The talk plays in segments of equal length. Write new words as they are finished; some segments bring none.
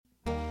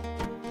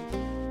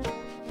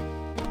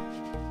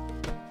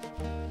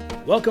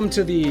Welcome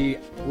to the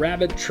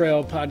Rabbit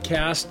Trail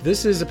Podcast.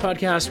 This is a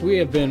podcast we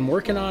have been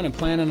working on and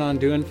planning on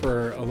doing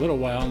for a little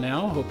while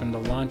now, hoping to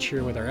launch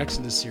here with our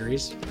Exodus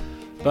series.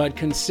 But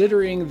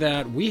considering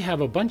that we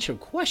have a bunch of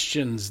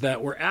questions that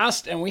were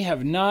asked and we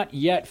have not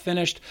yet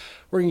finished,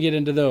 we're going to get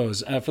into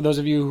those. For those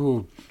of you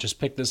who just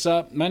picked this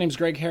up, my name is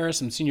Greg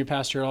Harris. I'm Senior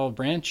Pastor at Olive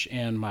Branch,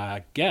 and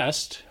my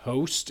guest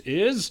host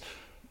is...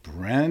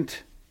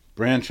 Brent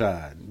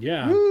Branchard.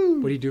 Yeah. Woo!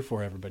 What do you do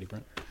for everybody,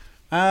 Brent?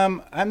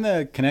 I'm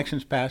the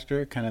Connections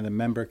Pastor, kind of the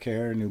member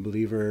care, new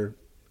believer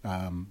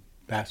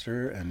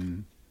pastor,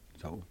 and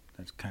so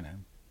that's kind of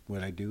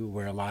what I do.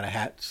 Wear a lot of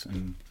hats.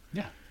 And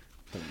yeah.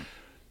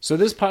 So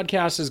this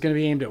podcast is going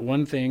to be aimed at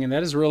one thing, and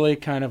that is really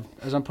kind of,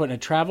 as I'm putting it,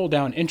 travel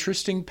down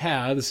interesting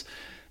paths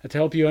to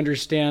help you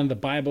understand the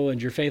Bible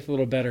and your faith a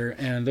little better.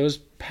 And those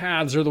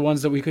paths are the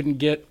ones that we couldn't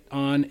get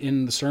on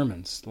in the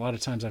sermons. A lot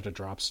of times I have to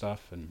drop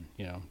stuff and,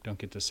 don't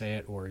get to say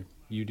it, or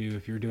you do.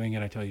 If you're doing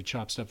it, I tell you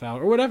chop stuff out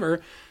or whatever.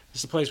 This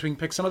is a place we can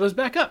pick some of those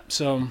back up.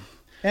 So,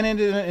 and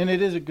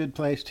it is a good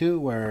place too,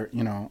 where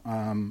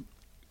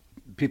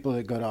people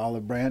that go to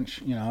Olive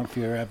Branch, if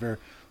you're ever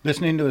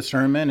listening to a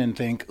sermon and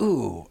think,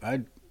 "Ooh,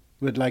 I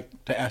would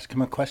like to ask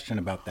him a question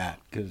about that,"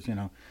 because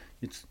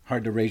it's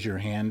hard to raise your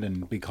hand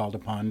and be called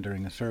upon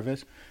during a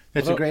service.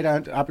 It's a great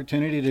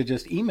opportunity to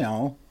just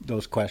email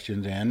those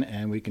questions in,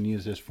 and we can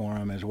use this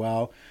forum as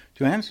well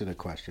to answer the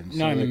questions.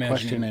 No, so I'm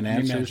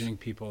imagining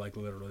people like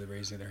literally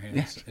raising their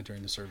hands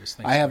during the service.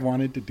 I have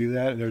wanted to do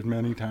that. There's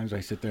many times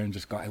I sit there and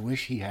just go, I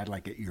wish he had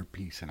like an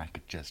earpiece and I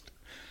could just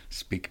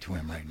speak to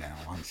him right now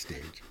on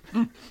stage.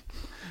 The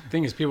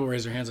thing is, people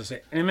raise their hands and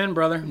say, "Amen,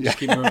 brother." And just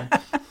keep moving.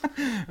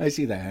 I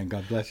see that hand.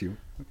 God bless you.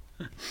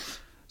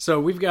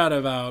 So we've got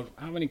about,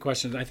 how many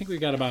questions? I think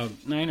we've got about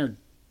 9 or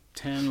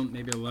 10,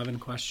 maybe 11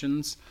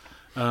 questions.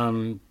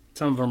 Some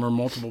of them are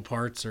multiple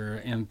parts,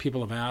 and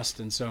people have asked.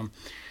 And so,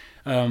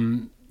 how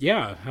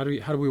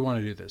do we want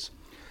to do this?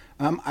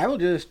 I will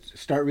just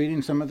start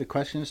reading some of the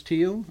questions to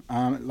you.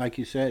 Like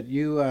you said,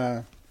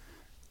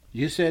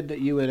 you said that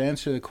you would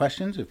answer the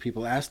questions if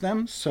people ask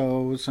them.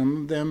 So some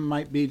of them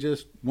might be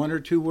just 1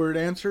 or 2 word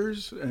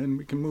answers, and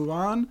we can move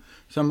on.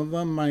 Some of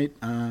them might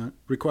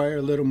require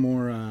a little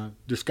more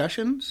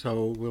discussion,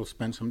 so we'll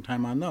spend some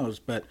time on those.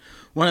 But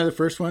one of the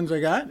first ones I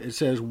got, it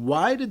says,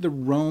 "Why did the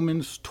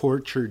Romans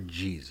torture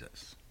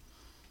Jesus?"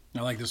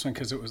 I like this one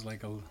because it was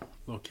like a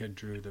little kid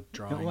drew the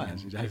drawing. It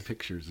was. I have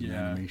pictures and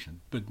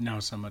animation. But now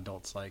some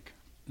adults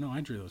no,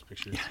 I drew those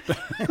pictures.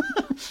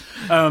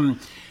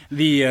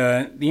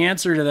 The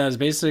answer to that is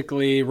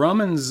basically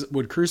Romans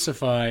would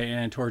crucify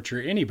and torture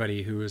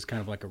anybody who is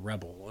kind of like a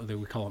rebel.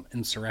 We call them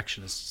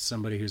insurrectionists,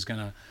 somebody who's going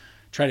to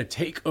try to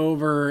take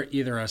over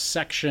either a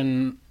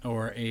section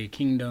or a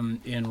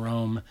kingdom in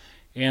Rome.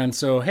 And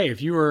so, hey,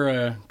 if you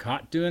were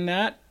caught doing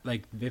that,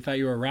 like they thought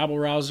you were a rabble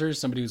rouser,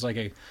 somebody who's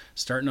like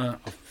starting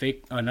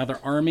another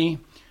army,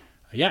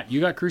 yeah,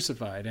 you got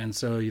crucified. And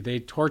so they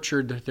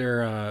tortured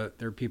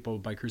their people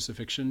by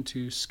crucifixion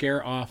to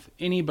scare off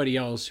anybody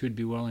else who'd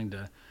be willing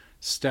to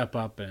step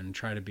up and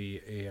try to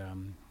be a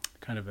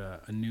kind of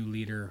a new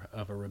leader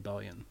of a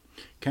rebellion.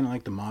 Kind of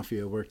like the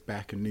mafia worked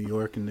back in New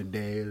York in the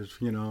days.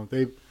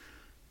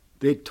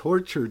 They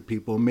tortured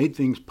people, made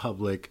things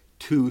public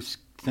to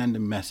send a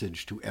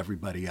message to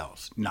everybody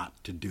else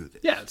not to do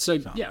this. Yeah, so.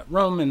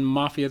 Rome and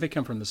mafia, they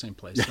come from the same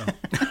place. So.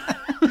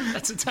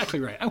 That's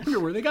exactly right. I wonder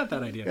where they got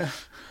that idea. Yeah.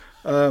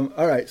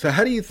 All right. So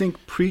how do you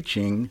think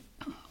preaching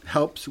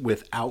helps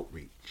with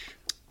outreach?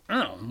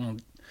 Well,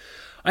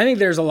 I think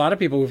there's a lot of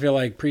people who feel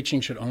like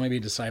preaching should only be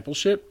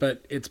discipleship,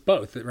 but it's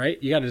both,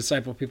 right? You got to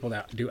disciple people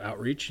that do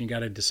outreach, and you got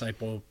to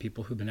disciple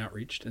people who've been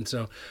outreached. And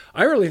so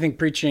I really think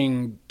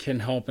preaching can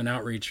help in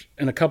outreach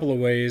in a couple of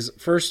ways.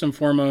 First and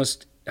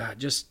foremost,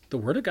 just the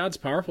Word of God's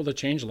powerful to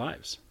change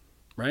lives,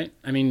 right?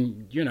 I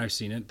mean, you and I have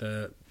seen it.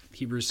 The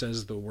Hebrews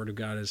says the Word of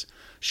God is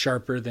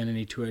sharper than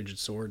any two-edged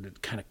sword.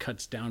 It kind of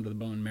cuts down to the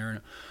bone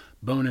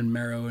and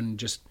marrow, and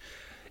just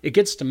it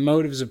gets to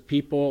motives of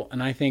people.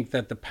 And I think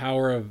that the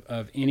power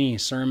of any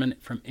sermon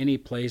from any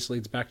place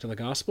leads back to the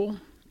gospel.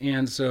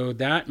 And so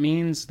that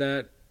means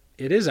that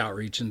it is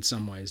outreach in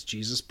some ways.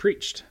 Jesus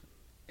preached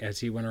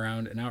as he went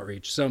around and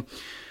outreach. So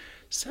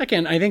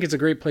second, I think it's a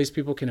great place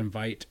people can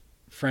invite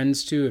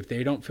friends to if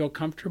they don't feel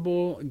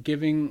comfortable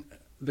giving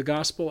the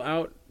gospel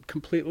out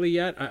completely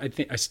yet.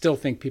 I still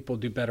think people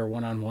do better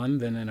one-on-one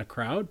than in a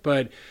crowd,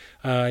 but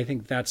I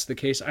think that's the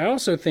case. I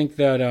also think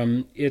that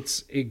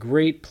it's a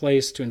great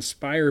place to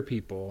inspire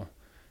people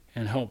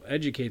and help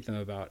educate them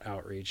about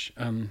outreach.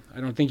 I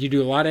don't think you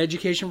do a lot of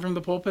education from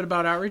the pulpit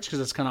about outreach because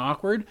it's kind of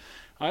awkward.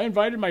 I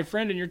invited my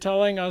friend and you're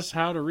telling us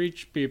how to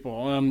reach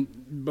people.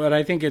 But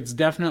I think it's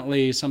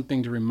definitely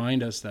something to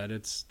remind us that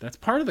that's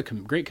part of the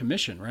Great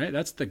Commission, right?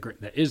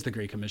 That is the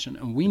Great Commission,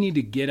 and we need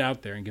to get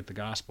out there and get the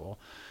gospel.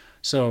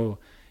 So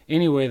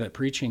any way that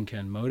preaching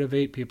can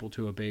motivate people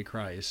to obey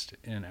Christ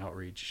in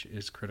outreach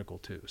is critical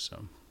too.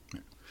 So,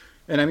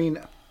 and I mean,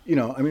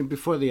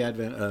 before the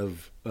advent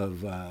of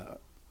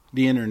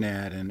the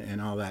internet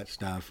and all that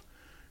stuff,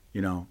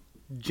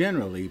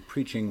 generally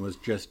preaching was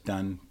just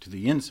done to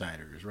the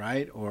insiders,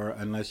 right? Or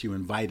unless you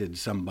invited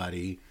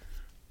somebody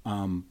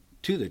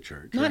to the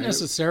church. Not right?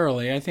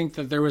 necessarily. I think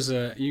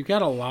that you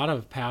got a lot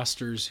of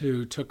pastors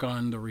who took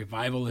on the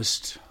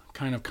revivalist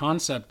kind of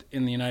concept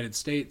in the United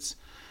States.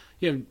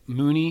 You have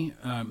Moody.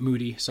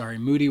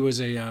 Moody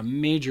was a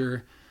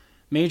major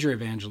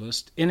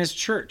evangelist in his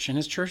church, and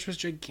his church was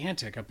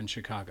gigantic up in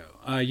Chicago.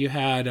 You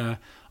had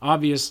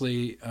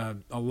obviously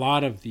a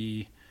lot of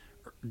the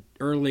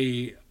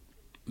early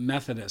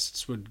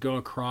Methodists would go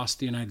across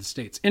the United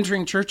States,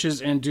 entering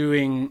churches and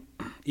doing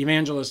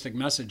evangelistic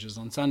messages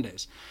on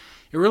Sundays.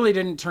 It really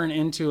didn't turn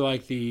into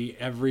like the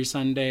every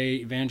Sunday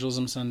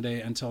evangelism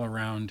Sunday until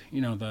around,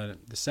 the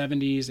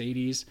 70s,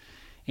 80s.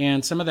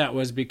 And some of that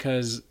was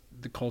because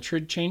the culture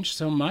had changed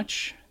so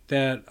much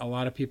that a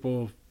lot of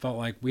people felt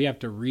like we have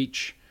to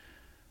reach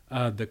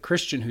the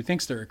Christian who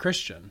thinks they're a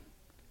Christian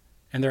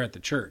and they're at the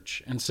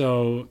church. And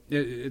so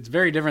it's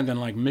very different than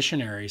like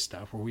missionary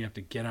stuff where we have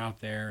to get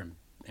out there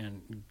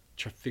and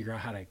try to figure out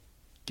how to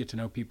get to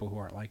know people who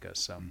aren't like us.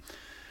 So,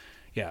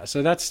 yeah,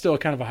 so that's still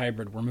kind of a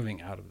hybrid. We're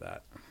moving out of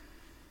that.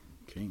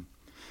 Okay.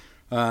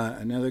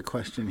 Another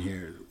question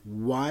here.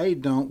 Why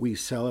don't we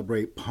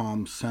celebrate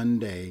Palm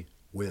Sunday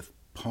with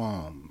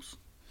palms?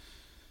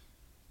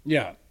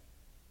 Yeah.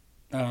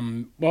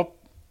 Well,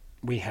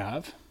 we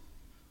have.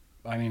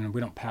 I mean,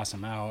 we don't pass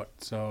them out,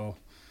 so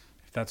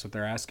if that's what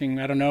they're asking,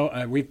 I don't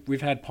know.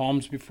 We've had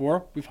palms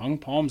before. We've hung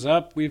palms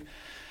up.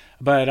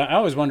 But I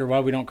always wonder why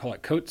we don't call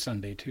it Coat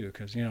Sunday too,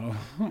 because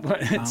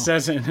it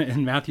says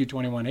in Matthew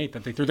 21:8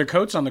 that they threw their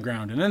coats on the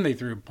ground and then they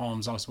threw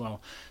palms as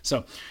well.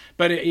 So,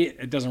 but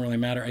it doesn't really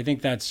matter. I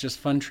think that's just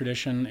fun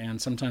tradition,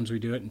 and sometimes we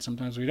do it and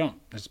sometimes we don't.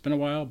 It's been a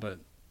while, but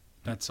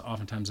that's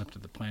oftentimes up to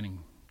the planning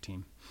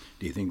team.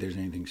 Do you think there's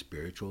anything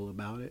spiritual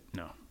about it?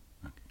 No.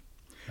 Okay.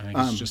 I think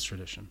it's just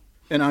tradition.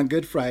 And on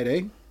Good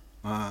Friday,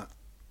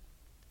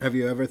 have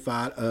you ever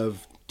thought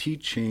of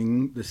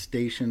teaching the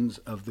Stations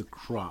of the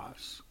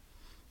Cross?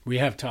 We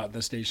have taught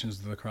the Stations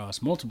of the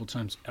Cross multiple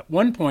times. At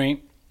one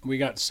point, we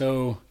got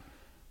so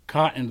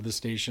caught into the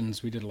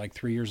stations, we did it like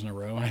 3 years in a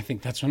row. And I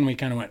think that's when we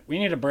kind of went, we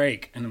need a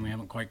break. And then we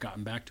haven't quite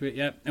gotten back to it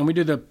yet. And we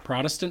do the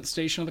Protestant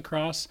Station of the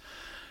Cross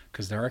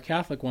because there are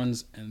Catholic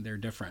ones and they're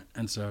different.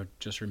 And so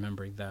just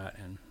remembering that.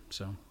 And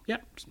so, yeah,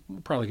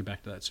 we'll probably get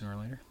back to that sooner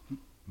or later.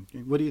 Okay.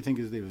 What do you think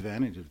is the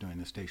advantage of doing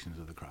the Stations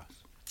of the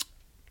Cross?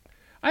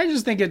 I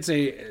just think it's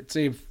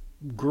a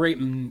great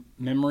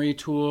memory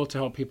tool to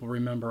help people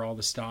remember all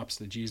the stops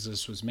that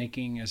Jesus was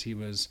making as he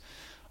was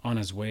on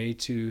his way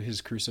to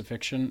his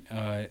crucifixion.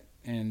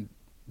 And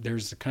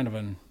there's kind of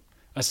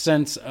a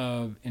sense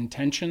of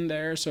intention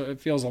there. So it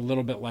feels a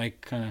little bit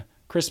like kind of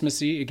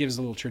Christmassy. It gives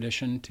a little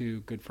tradition to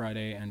Good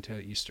Friday and to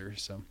Easter.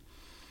 So,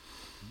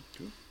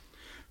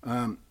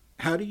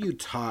 how do you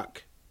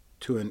talk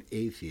to an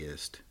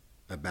atheist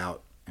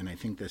about, and I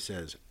think this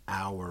says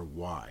our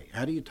why.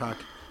 How do you talk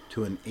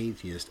to an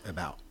atheist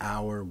about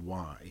our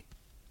why?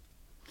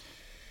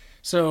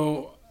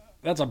 So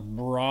that's a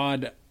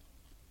broad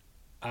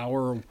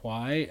our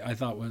why I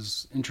thought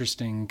was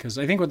interesting, because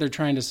I think what they're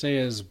trying to say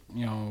is,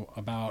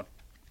 about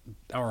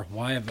our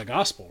why of the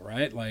gospel,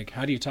 right? Like,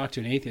 how do you talk to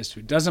an atheist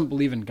who doesn't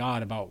believe in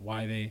God about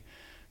why they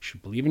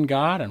should believe in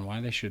God and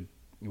why they should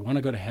want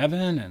to go to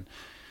heaven?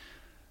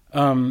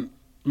 And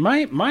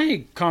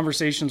my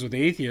conversations with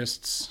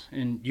atheists,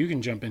 and you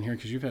can jump in here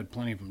because you've had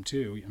plenty of them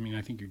too. I mean,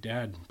 I think your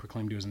dad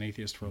proclaimed he was an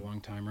atheist for a long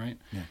time, right?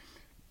 Yeah.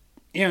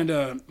 And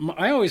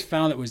I always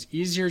found it was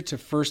easier to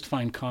first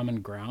find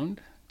common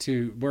ground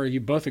to where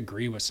you both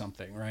agree with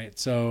something, right?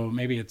 So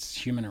maybe it's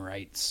human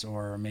rights,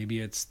 or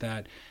maybe it's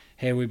that,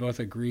 hey, we both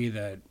agree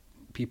that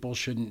people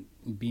shouldn't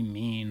be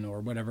mean or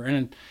whatever.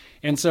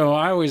 And so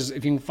I always,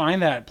 if you can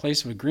find that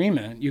place of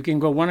agreement, you can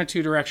go one of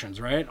two directions,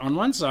 right? On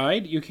one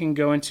side, you can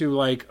go into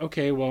like,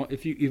 okay, well,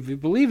 if you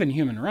believe in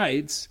human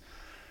rights,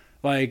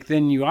 like,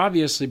 then you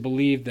obviously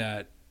believe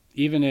that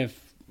even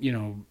if,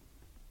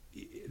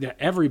 that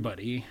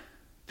everybody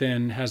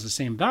then has the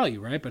same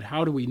value, right? But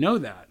how do we know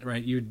that,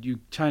 right? You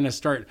kind of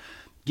start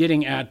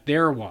getting at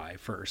their why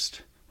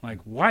first. Like,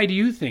 why do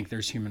you think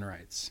there's human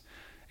rights?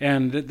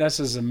 And this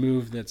is a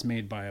move that's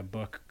made by a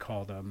book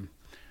called,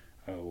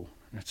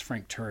 it's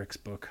Frank Turek's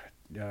book,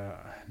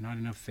 Not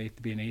Enough Faith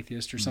to Be an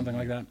Atheist or something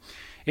like that.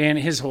 And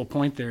his whole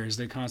point there is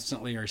they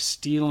constantly are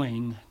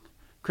stealing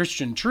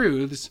Christian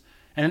truths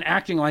and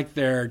acting like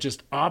they're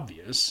just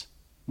obvious,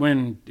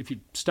 when if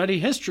you study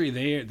history,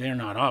 they're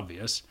not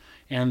obvious.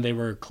 And they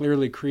were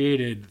clearly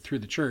created through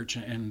the church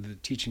and the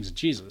teachings of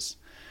Jesus.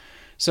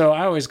 So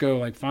I always go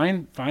like,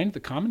 find the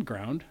common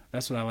ground.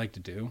 That's what I like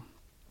to do.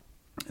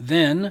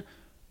 Then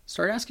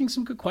start asking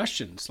some good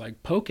questions,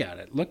 like poke at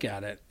it, look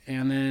at it,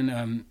 and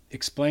then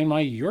explain why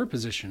your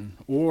position,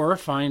 or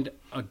find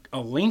a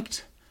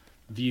linked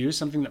view,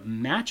 something that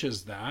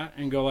matches that,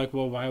 and go like,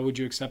 well, why would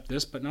you accept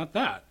this but not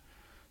that?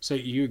 So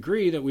you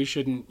agree that we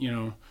shouldn't,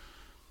 you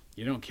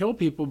don't kill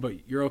people,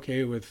 but you're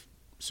okay with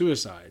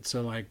suicide.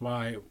 So like,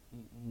 why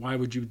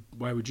would you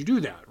do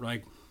that?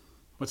 Like,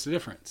 what's the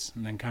difference?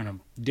 And then kind of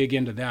dig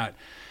into that.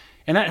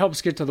 And that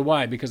helps get to the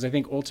why, because I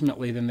think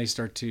ultimately then they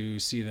start to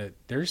see that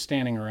they're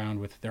standing around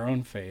with their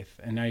own faith.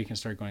 And now you can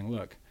start going,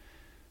 look,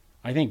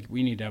 I think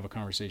we need to have a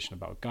conversation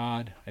about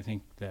God. I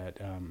think that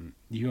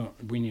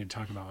we need to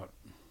talk about,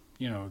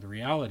 the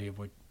reality of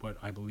what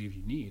I believe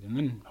you need. And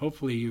then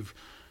hopefully you've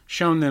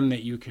shown them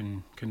that you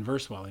can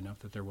converse well enough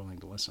that they're willing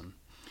to listen.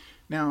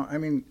 Now, I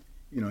mean,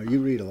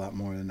 you read a lot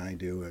more than I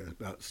do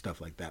about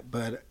stuff like that.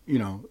 But,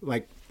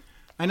 like,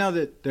 I know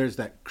that there's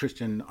that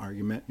Christian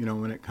argument,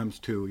 when it comes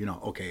to,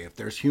 okay, if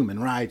there's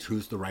human rights,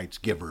 who's the rights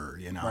giver,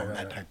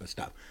 that type of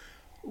stuff.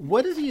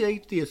 What is the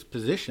atheist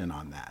position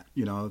on that?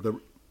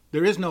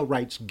 There is no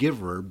rights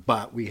giver,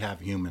 but we have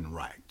human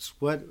rights.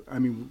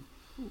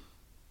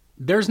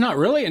 There's not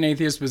really an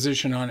atheist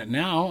position on it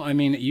now. I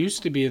mean, it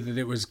used to be that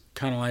it was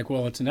kind of like,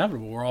 well, it's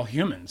inevitable. We're all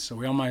humans, so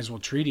we all might as well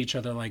treat each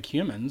other like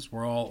humans.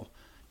 We're all,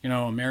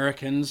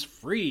 Americans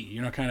free,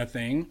 kind of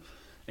thing.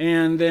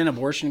 And then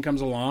abortion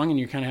comes along and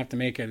you kind of have to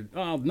make it,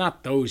 well,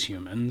 not those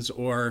humans,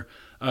 or,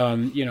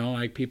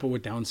 like people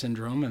with Down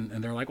syndrome.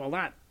 And they're like, well,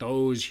 not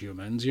those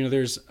humans.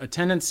 There's a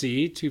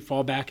tendency to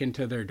fall back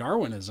into their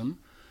Darwinism,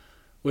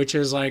 which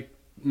is like,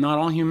 not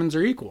all humans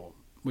are equal,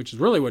 which is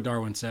really what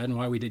Darwin said and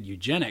why we did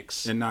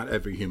eugenics. And not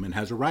every human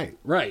has a right.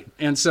 Right.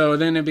 And so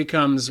then it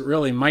becomes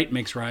really might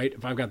makes right.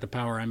 If I've got the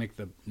power, I make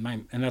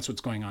and that's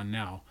what's going on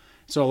now.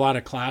 So a lot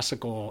of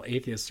classical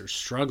atheists are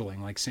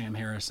struggling, like Sam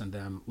Harris and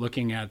them,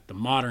 looking at the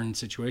modern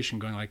situation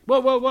going like,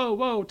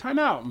 whoa, time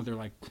out. And they're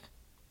like,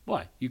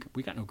 what?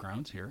 We got no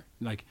grounds here.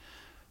 Like,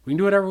 we can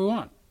do whatever we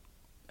want.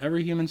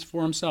 Every human's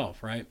for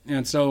himself, right?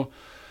 And so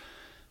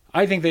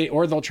I think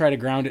they'll try to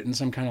ground it in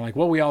some kind of like,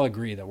 well, we all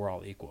agree that we're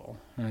all equal.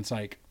 And it's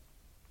like,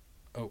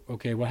 oh,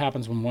 okay, what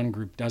happens when one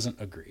group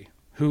doesn't agree?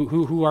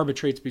 Who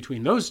arbitrates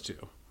between those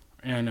two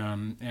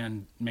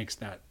and makes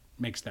that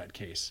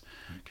case?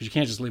 Because you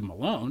can't just leave them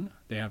alone.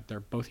 They're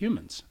both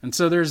humans. And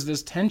so there's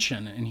this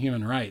tension in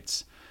human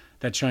rights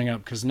that's showing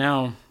up because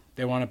now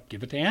they want to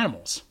give it to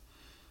animals.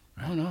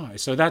 I don't know.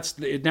 So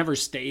it never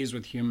stays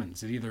with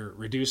humans. It either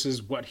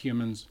reduces what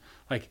humans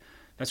like.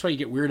 That's why you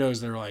get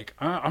weirdos that are like,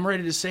 I'm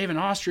ready to save an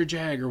ostrich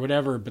egg or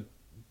whatever, but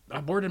I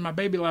aborted my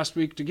baby last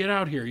week to get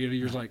out here.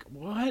 You're like,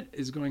 what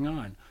is going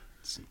on?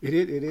 It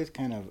is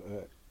kind of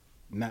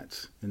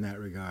nuts in that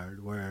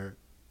regard, where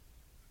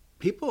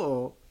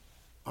people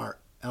are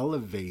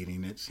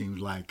elevating, it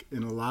seems like,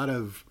 in a lot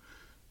of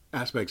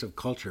aspects of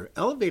culture,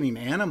 elevating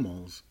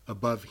animals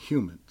above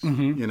humans.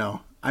 Mm-hmm.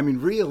 I mean,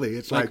 really,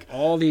 it's like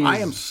all these. I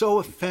am so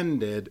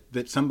offended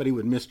that somebody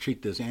would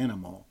mistreat this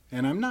animal,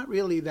 and I'm not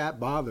really that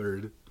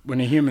bothered. When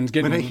a human's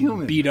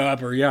getting beat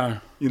up or, yeah.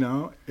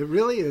 It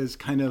really is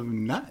kind of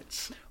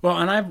nuts. Well,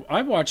 and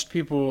I've watched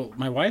people,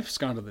 my wife's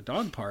gone to the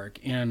dog park,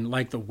 and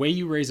like the way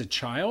you raise a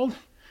child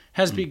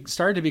has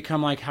started to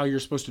become like how you're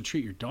supposed to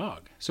treat your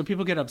dog. So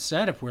people get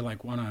upset if we're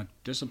like want to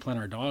discipline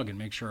our dog and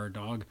make sure our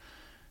dog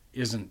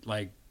isn't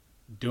like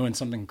doing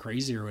something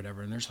crazy or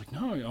whatever. And they're just like,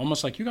 no,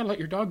 almost like you got to let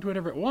your dog do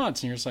whatever it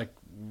wants. And you're just like,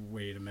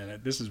 wait a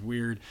minute, this is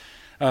weird.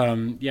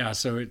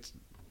 So it's,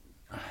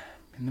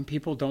 and then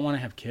people don't want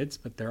to have kids,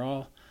 but they're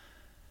all,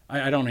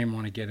 I don't even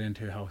want to get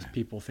into how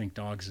people think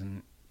dogs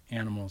and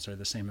animals are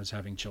the same as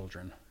having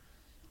children.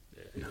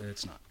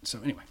 It's not. So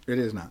anyway. It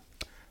is not.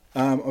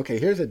 Okay,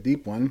 here's a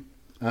deep one.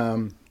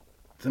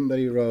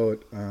 Somebody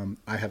wrote,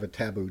 I have a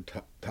taboo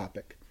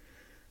topic.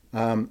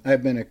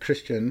 I've been a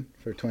Christian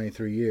for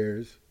 23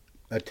 years,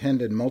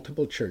 attended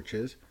multiple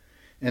churches,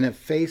 and have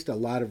faced a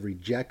lot of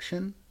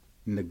rejection,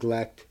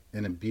 neglect,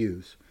 and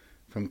abuse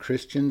from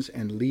Christians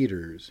and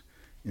leaders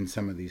in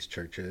some of these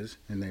churches,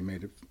 and they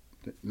made it,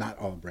 not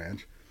all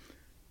branch.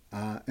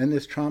 And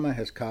this trauma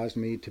has caused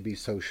me to be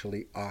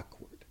socially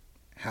awkward.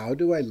 How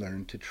do I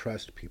learn to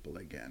trust people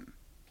again?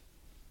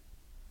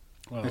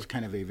 Well, that's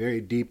kind of a very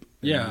deep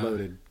and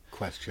loaded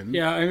question.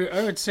 Yeah,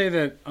 I would say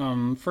that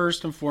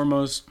first and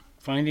foremost,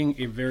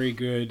 finding a very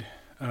good,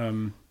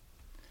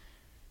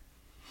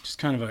 just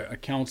kind of a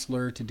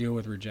counselor to deal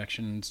with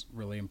rejection is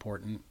really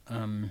important.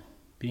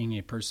 Being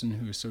a person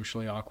who is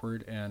socially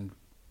awkward, and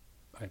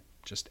I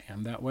just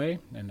am that way.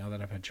 And now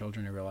that I've had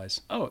children, I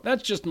realize, oh,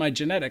 that's just my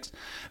genetics.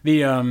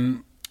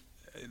 The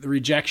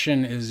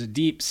rejection is a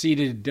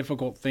deep-seated,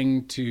 difficult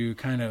thing to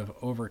kind of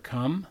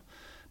overcome,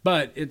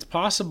 but it's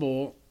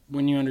possible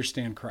when you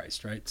understand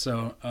Christ, right?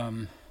 So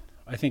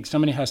I think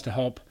somebody has to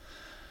help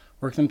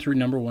work them through,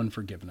 number one,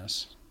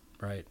 forgiveness,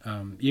 right?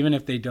 Even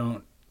if they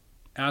don't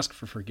ask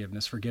for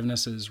forgiveness,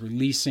 forgiveness is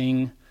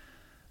releasing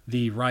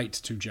the right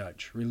to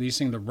judge,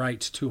 releasing the right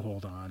to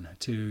hold on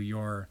to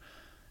your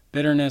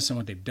bitterness and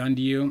what they've done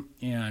to you,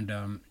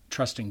 and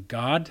trusting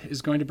God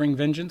is going to bring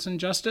vengeance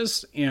and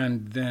justice,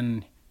 and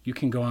then you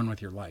can go on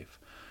with your life.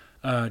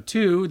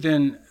 Two,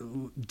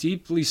 then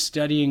deeply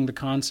studying the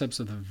concepts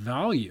of the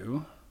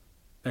value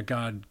that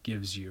God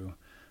gives you,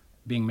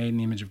 being made in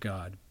the image of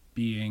God,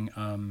 being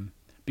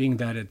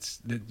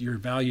that your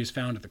value is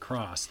found at the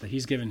cross, that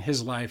He's given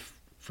His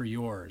life for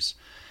yours,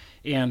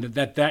 and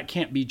that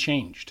can't be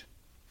changed.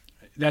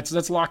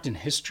 That's locked in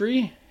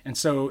history, and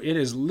so it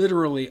is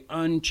literally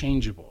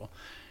unchangeable.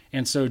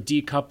 And so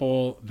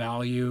decouple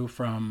value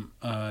from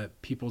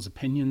people's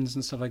opinions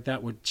and stuff like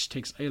that, which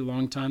takes a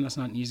long time. That's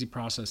not an easy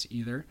process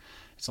either.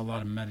 It's a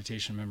lot of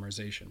meditation,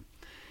 memorization.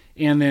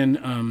 And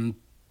then,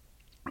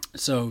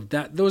 so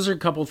those are a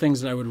couple of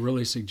things that I would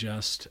really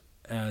suggest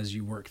as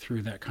you work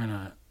through that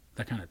kind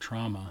of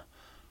trauma.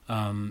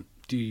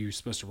 Do you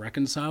supposed to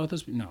reconcile with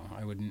this? No,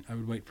 I wouldn't. I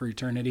would wait for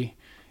eternity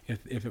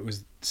if it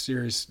was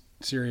serious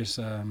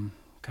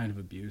kind of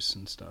abuse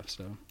and stuff.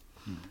 So.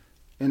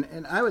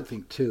 And I would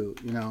think too,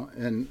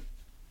 and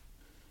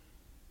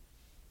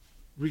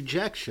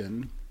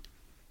rejection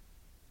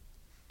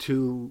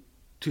to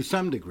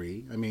some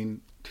degree. I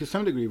mean, to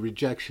some degree,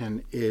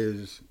 rejection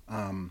is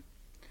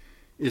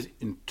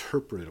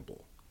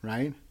interpretable,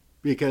 right?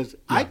 Because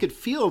I could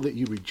feel that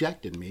you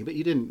rejected me, but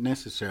you didn't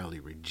necessarily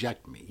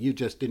reject me. You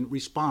just didn't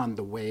respond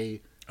the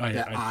way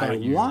that I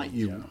want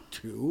you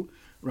to,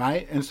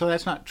 right? And so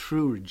that's not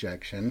true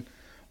rejection.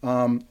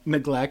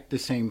 Neglect, the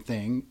same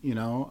thing,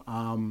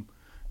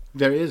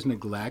 there is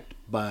neglect,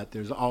 but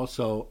there's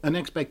also an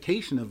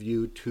expectation of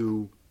you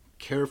to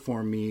care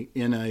for me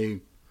in a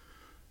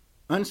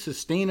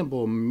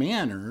unsustainable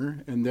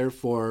manner, and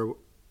therefore,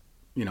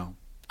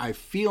 I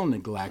feel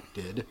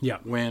neglected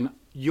when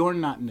you're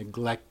not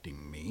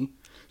neglecting me.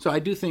 So I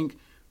do think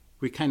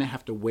we kind of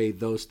have to weigh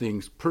those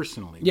things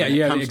personally. Yeah,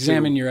 you have to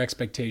examine your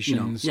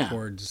expectations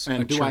towards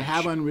and a do church. I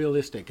have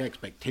unrealistic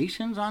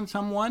expectations on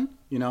someone?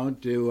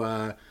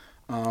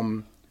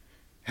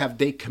 Have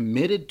they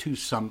committed to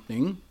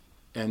something,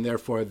 and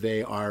therefore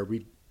they are,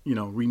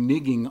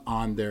 reneging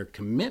on their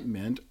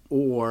commitment,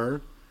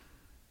 or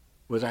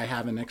was I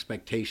have an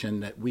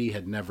expectation that we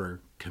had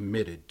never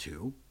committed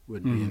to?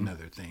 Would be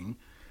another thing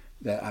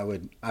that I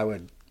would,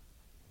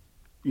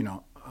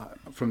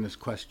 from this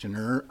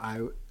questioner,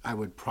 I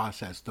would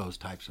process those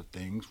types of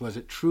things. Was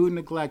it true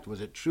neglect?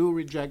 Was it true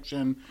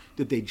rejection?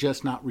 Did they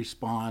just not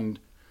respond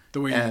the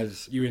way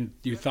as you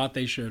thought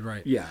they should?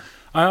 Right. Yeah.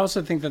 I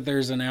also think that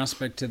there's an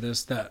aspect to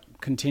this that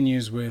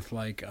continues with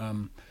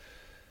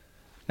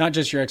not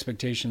just your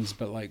expectations,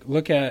 but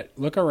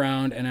look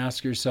around and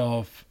ask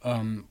yourself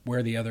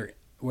where the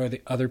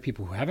other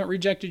people who haven't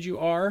rejected you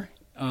are.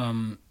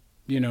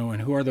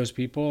 And who are those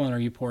people, and are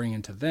you pouring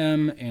into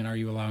them, and are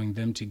you allowing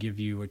them to give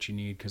you what you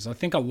need? Because I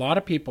think a lot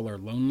of people are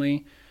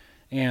lonely,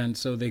 and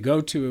so they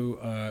go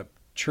to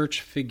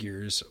church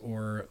figures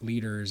or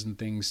leaders and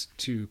things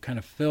to kind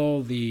of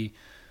fill the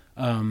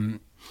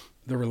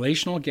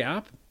relational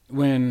gap,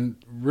 when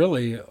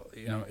really,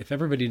 if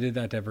everybody did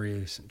that to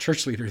every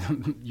church leader,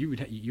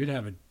 you'd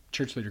have a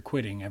church leader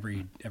quitting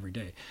every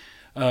day.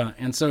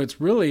 And so it's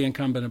really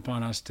incumbent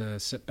upon us to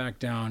sit back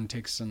down,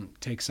 take some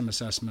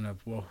assessment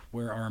of, well,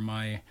 where are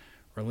my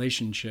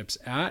relationships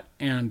at?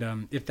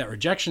 And if that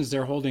rejection is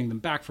there holding them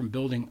back from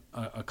building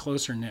a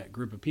closer knit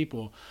group of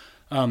people,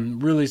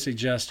 really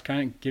suggest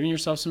kind of giving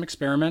yourself some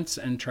experiments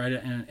and try to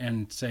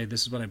and say,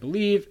 this is what I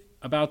believe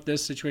about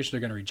this situation. They're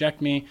going to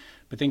reject me,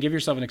 but then give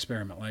yourself an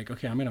experiment. Like,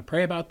 okay, I'm going to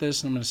pray about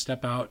this, and I'm going to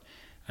step out,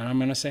 and I'm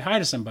going to say hi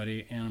to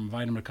somebody, and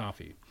invite them to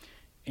coffee.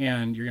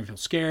 And you're going to feel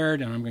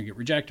scared, and I'm going to get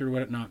rejected or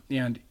whatnot.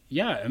 And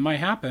yeah, it might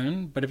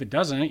happen, but if it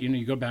doesn't,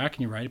 you go back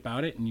and you write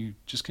about it, and you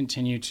just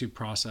continue to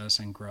process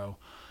and grow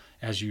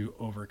as you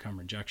overcome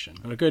rejection.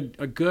 But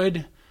a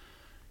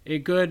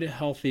good,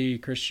 healthy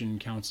Christian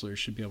counselor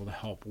should be able to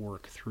help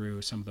work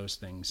through some of those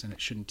things, and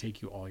it shouldn't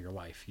take you all your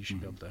life. You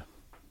should be able to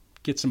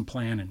get some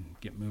plan and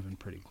get moving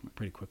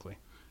pretty quickly.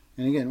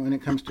 And again, when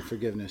it comes to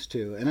forgiveness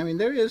too, and I mean,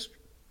 there is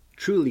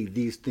truly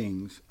these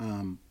things,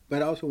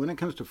 but also when it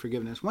comes to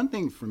forgiveness, one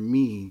thing for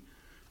me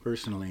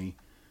personally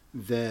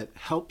that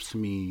helps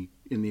me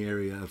in the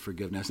area of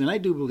forgiveness, and I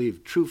do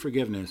believe true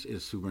forgiveness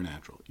is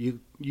supernatural.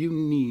 You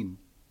need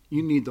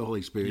the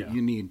Holy Spirit.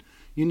 Yeah.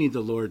 You need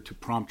the Lord to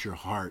prompt your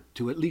heart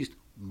to at least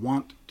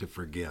want to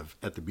forgive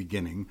at the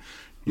beginning,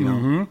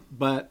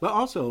 But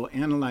also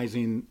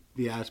analyzing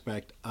the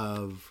aspect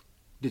of,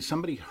 did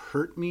somebody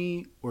hurt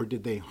me or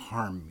did they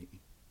harm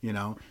me?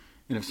 And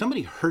if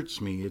somebody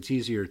hurts me, it's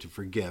easier to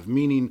forgive,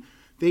 meaning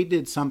they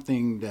did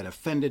something that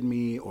offended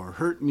me or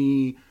hurt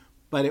me,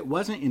 but it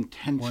wasn't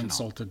intentional. Or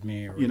insulted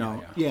me. Or,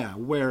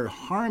 where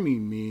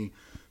harming me,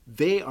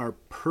 they are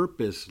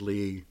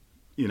purposely,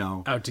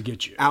 out to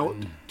get you. Out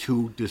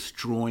to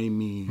destroy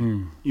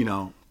me.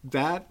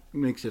 That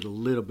makes it a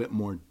little bit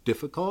more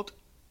difficult,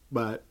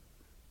 but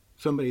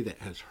somebody that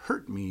has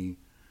hurt me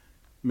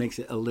makes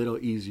it a little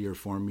easier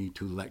for me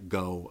to let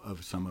go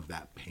of some of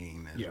that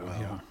pain as well.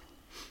 Yeah.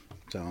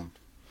 So,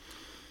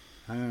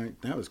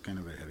 that was kind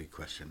of a heavy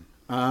question.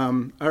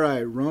 All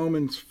right,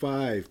 Romans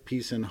 5,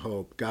 peace and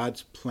hope.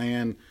 God's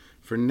plan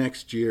for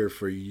next year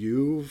for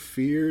you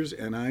fears,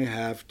 and I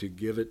have to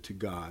give it to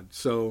God.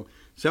 So,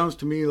 sounds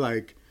to me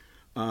like,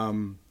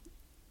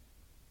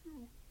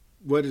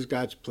 what is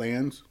God's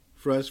plans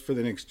for us for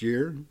the next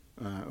year,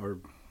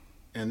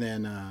 and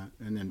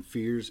then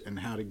fears and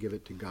how to give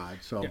it to God.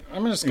 So,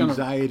 I'm just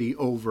anxiety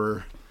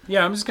over.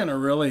 Yeah, I'm just going to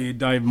really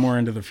dive more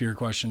into the fear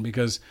question,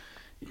 because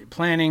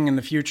planning in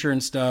the future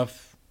and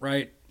stuff,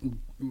 right?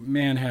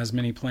 man has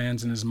many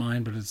plans in his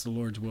mind, but it's the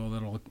Lord's will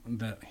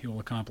that he will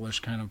accomplish,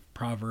 kind of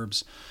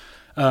Proverbs.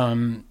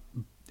 And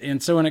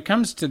so when it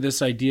comes to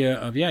this idea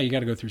of, you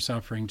got to go through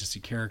suffering to see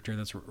character,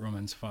 that's what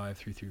Romans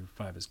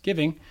 5:3-5 is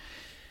giving.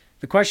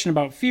 The question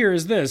about fear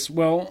is this.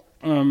 Well,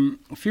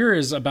 fear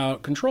is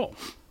about control.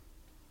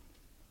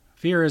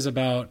 Fear is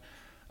about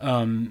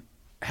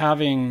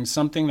having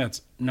something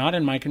that's not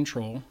in my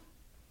control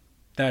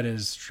that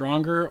is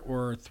stronger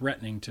or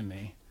threatening to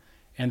me,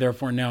 and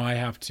therefore now I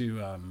have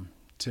to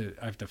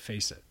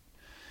face it.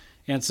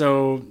 And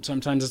so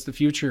sometimes it's the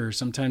future,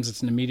 sometimes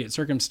it's an immediate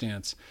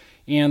circumstance.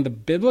 And the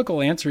biblical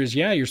answer is,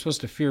 you're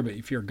supposed to fear, but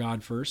you fear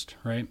God first,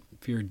 right?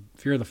 Fear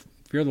the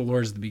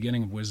Lord is the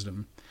beginning of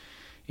wisdom.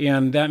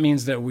 And that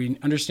means that we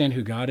understand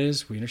who God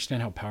is, we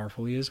understand how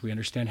powerful he is, we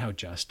understand how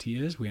just he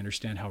is, we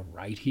understand how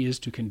right he is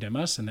to condemn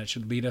us, and that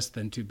should lead us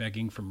then to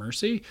begging for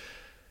mercy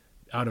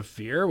out of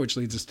fear, which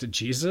leads us to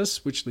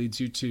Jesus, which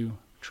leads you to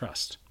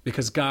trust.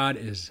 Because God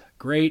is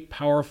great,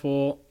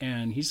 powerful,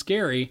 and he's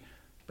scary,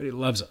 but he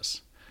loves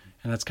us.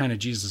 And that's kind of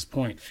Jesus'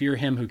 point. Fear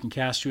him who can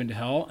cast you into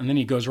hell. And then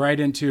he goes right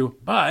into,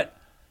 but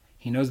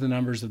he knows the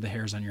numbers of the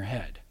hairs on your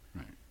head.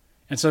 Right.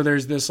 And so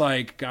there's this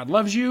God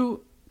loves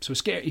you, so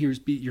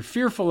you're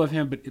fearful of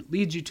him, but it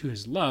leads you to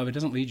his love. It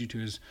doesn't lead you to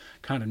his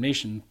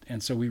condemnation.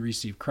 And so we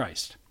receive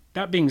Christ.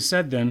 That being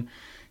said, then,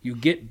 you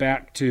get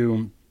back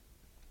to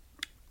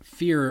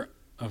fear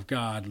of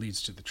God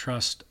leads to the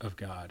trust of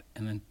God.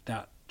 And then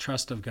that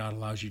trust of God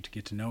allows you to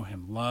get to know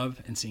him.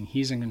 Love and seeing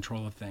he's in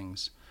control of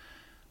things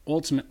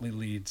ultimately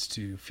leads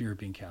to fear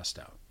being cast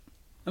out.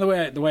 And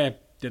the way I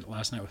did it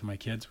last night with my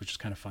kids, which is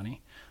kind of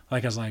funny. I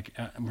was like,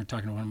 we're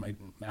talking to one of my,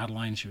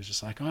 Adeline, she was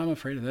just like, I'm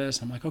afraid of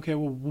this. I'm like, okay,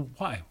 well,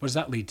 why? What does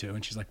that lead to?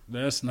 And she's like,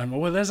 this. And I'm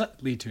like, what does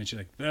that lead to? And she's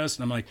like, this.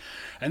 And I'm like,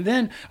 and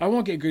then I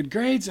won't get good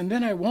grades, and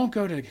then I won't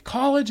go to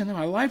college, and then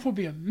my life will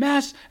be a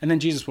mess, and then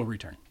Jesus will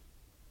return.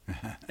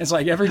 It's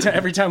like every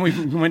time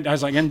we went, I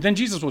was like, and then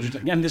Jesus will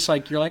return. And this,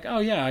 you're like, oh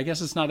yeah, I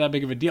guess it's not that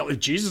big of a deal if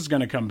Jesus is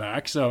going to come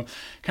back. So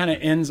kind of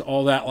ends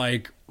all that,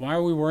 why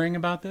are we worrying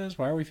about this?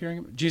 Why are we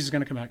fearing? Jesus is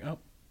going to come back. Oh,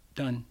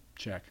 done.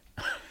 Check.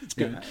 It's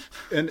good.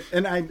 Yeah.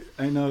 And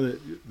I know that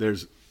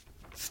there's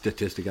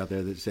statistic out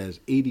there that says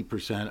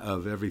 80%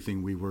 of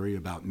everything we worry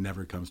about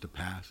never comes to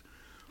pass.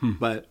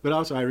 But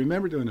also I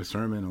remember doing a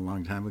sermon a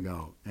long time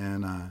ago,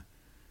 and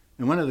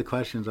one of the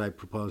questions I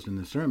proposed in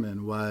the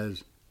sermon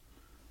was,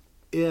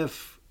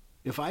 if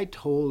I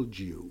told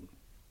you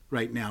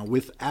right now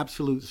with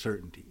absolute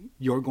certainty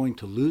you're going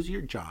to lose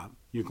your job,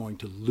 you're going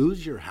to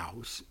lose your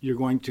house, you're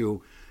going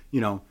to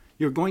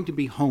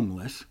be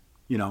homeless,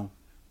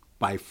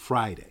 by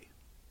Friday.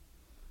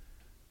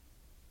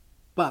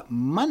 But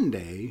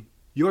Monday,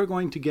 you're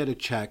going to get a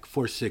check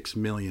for $6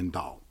 million.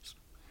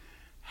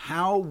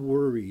 How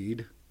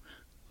worried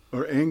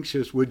or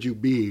anxious would you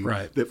be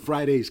that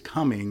Friday's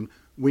coming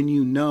when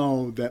you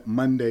know that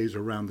Monday's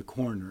around the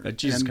corner? That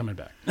Jesus is coming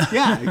back.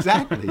 Yeah,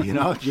 exactly.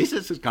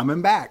 Jesus is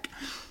coming back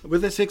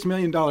with a $6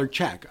 million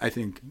check, I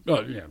think.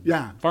 Oh, yeah.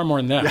 Yeah. Far more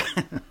than that.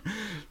 Yeah.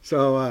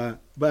 So,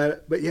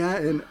 but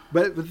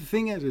the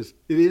thing is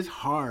it is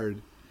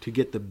hard to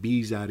get the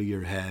bees out of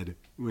your head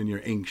when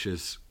you're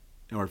anxious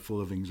or full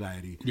of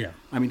anxiety. Yeah.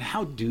 I mean,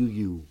 how do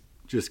you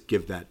just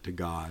give that to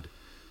God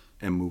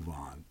and move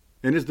on?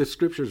 And is the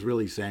scriptures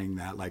really saying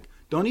that?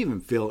 Don't even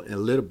feel a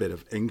little bit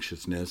of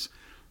anxiousness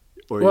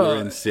or you're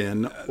in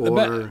sin.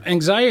 Or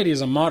anxiety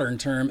is a modern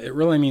term. It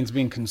really means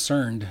being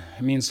concerned.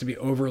 It means to be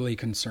overly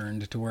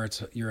concerned to where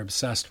you're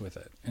obsessed with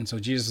it. And so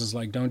Jesus is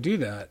like, don't do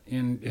that.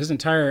 And his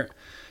entire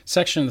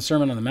section of the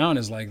Sermon on the Mount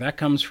is that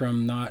comes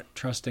from not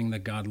trusting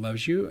that God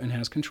loves you and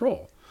has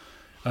control,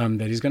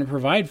 that he's going to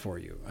provide for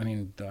you. I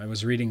mean, I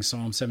was reading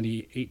Psalm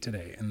 78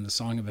 today, and the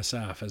Song of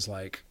Asaph is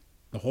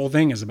the whole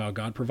thing is about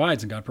God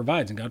provides and God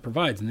provides and God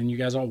provides. And then you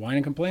guys all whine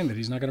and complain that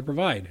he's not going to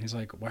provide. He's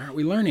like, why aren't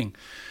we learning?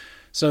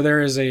 So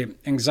there is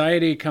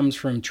anxiety comes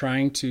from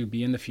trying to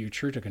be in the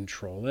future, to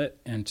control it,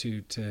 and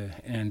to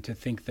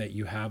think that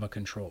you have a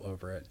control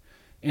over it.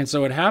 And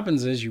so what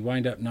happens is you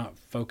wind up not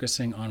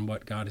focusing on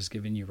what God has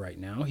given you right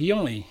now. He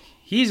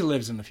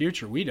lives in the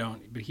future. We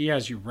don't, but he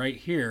has you right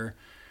here.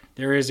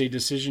 There is a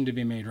decision to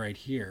be made right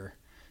here.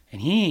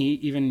 And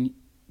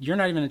you're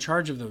not even in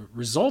charge of the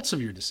results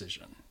of your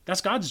decision. That's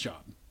God's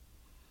job.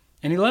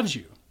 And he loves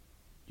you.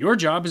 Your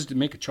job is to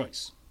make a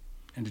choice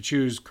and to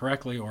choose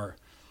correctly or,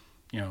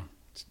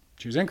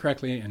 choose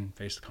incorrectly and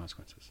face the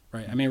consequences,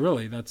 right? I mean,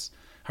 really, that's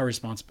how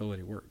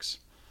responsibility works.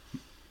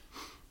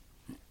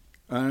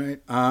 All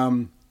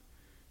right.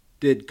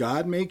 Did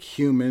God make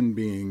human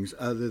beings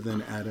other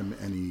than Adam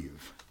and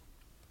Eve?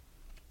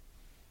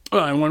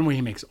 Well, in one way,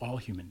 he makes all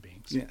human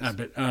beings. Yes.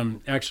 But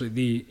actually,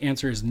 the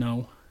answer is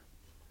no.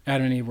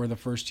 Adam and Eve were the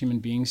first human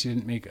beings. He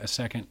didn't make a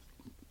second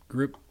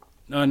group.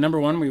 Number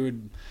one, we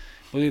would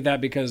believe that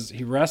because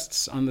he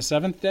rests on the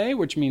seventh day,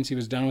 which means he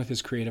was done with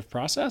his creative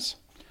process.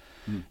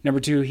 Number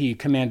two, he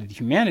commanded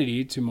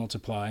humanity to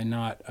multiply,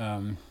 not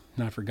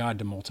for God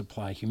to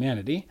multiply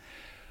humanity.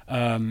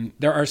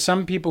 There are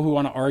some people who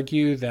want to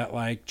argue that,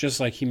 like, just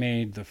like he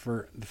made the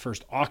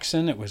first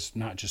oxen, it was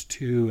not just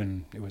two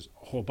and it was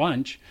a whole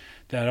bunch.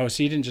 That, oh,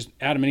 so he didn't just,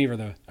 Adam and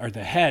Eve are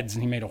the heads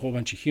and he made a whole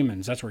bunch of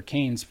humans. That's where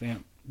Cain's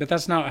family. But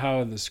that's not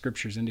how the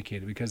scriptures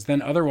indicated, because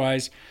then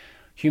otherwise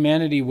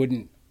humanity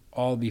wouldn't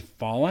all be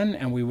fallen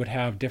and we would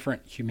have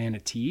different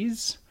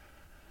humanities,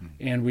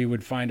 and we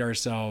would find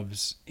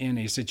ourselves in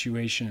a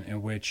situation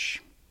in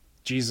which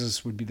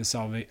Jesus would be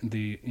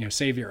the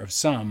savior of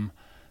some,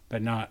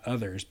 but not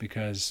others,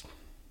 because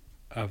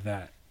of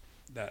that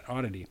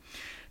oddity.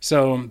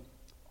 So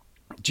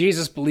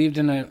Jesus believed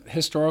in a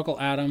historical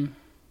Adam,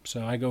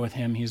 so I go with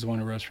him. He's the one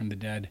who rose from the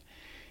dead.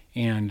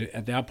 And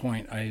at that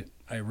point, I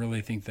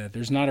really think that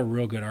there's not a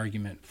real good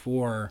argument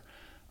for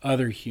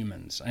other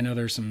humans. I know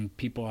there's some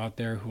people out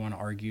there who want to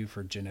argue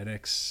for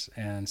genetics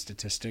and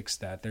statistics,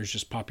 that there's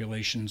just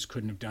populations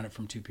couldn't have done it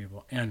from two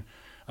people. And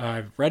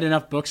I've read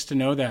enough books to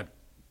know that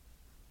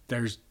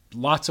there's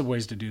lots of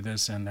ways to do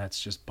this, and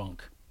that's just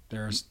bunk.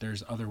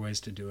 There's other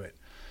ways to do it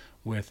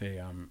with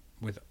Adam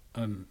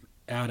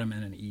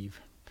and an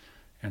Eve,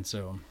 and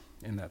so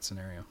in that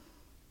scenario.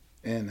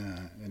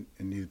 And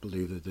you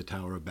believe that the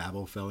Tower of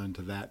Babel fell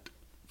into that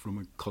from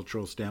a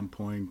cultural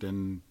standpoint,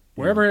 and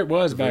wherever it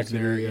was back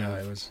there, yeah,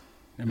 it was.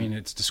 I mean,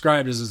 it's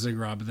described as a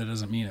ziggurat, but that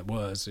doesn't mean it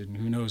was. And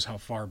who knows how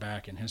far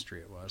back in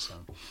history it was. So.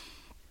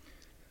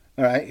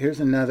 All right, here's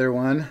another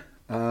one.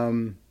 Let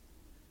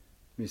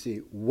me see.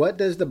 What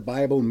does the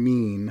Bible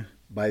mean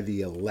by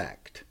the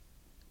elect?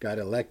 God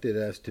elected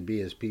us to be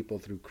his people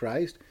through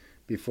Christ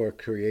before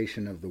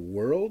creation of the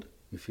world,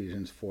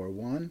 Ephesians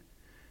 4:1.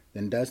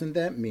 Then doesn't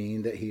that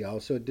mean that he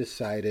also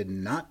decided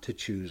not to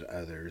choose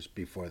others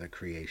before the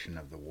creation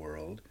of the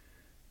world?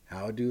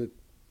 How do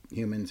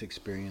humans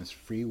experience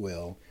free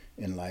will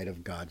in light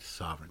of God's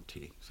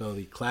sovereignty? So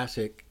the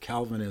classic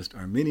Calvinist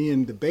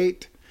Arminian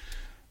debate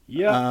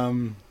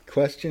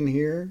question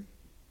here.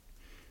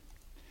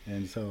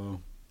 And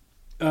so...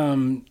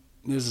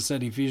 Is it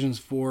said Ephesians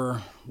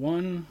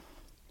 4:1?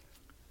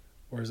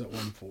 Or is it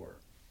 1:4?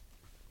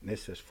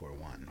 This is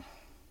 4:1.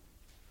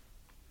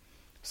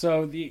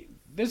 So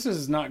this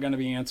is not going to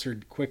be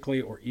answered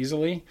quickly or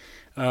easily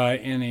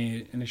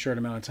in a short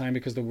amount of time,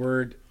 because the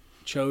word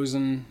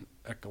chosen,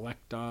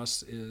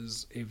 eklektos,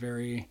 is a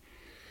very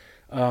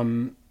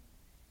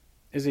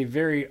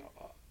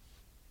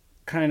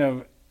kind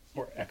of,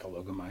 or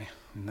ekologomai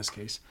in this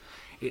case,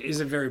 it is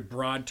a very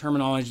broad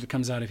terminology that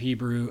comes out of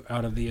Hebrew,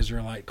 out of the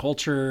Israelite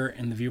culture,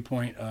 and the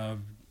viewpoint of,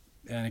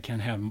 and it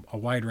can have a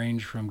wide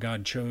range from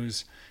God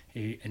chose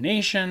a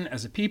nation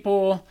as a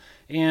people,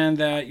 and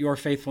that your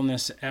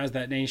faithfulness as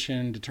that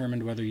nation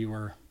determined whether you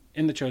were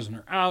in the chosen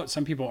or out.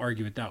 Some people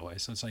argue it that way.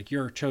 So it's like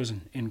you're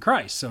chosen in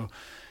Christ. So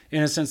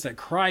in a sense that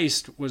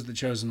Christ was the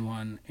chosen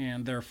one,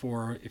 and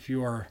therefore if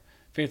you are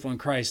faithful in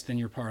Christ, then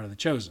you're part of the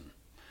chosen.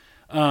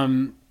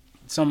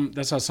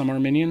 That's how some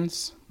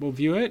Arminians will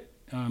view it.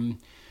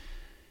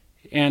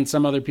 And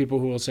some other people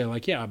who will say,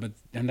 like, yeah,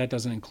 and that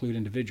doesn't include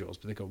individuals.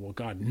 But they go, well,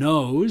 God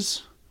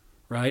knows,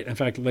 right? In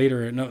fact,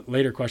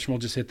 later question, we'll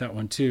just hit that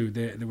one too.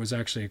 There was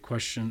actually a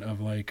question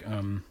of like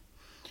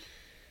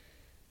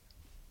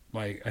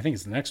I think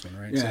it's the next one,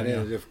 right? Yeah, so, it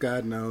is. If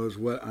God knows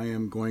what I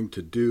am going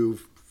to do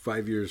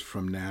 5 years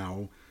from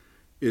now,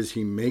 is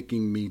he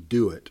making me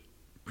do it?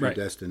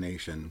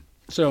 Predestination.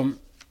 Right. So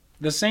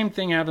the same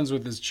thing happens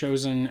with this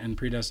chosen and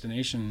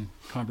predestination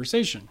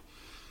conversation.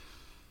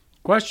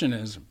 Question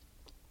is,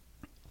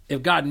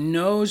 if God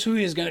knows who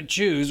he is going to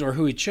choose or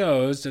who he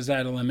chose, does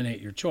that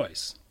eliminate your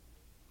choice?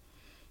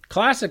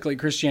 Classically,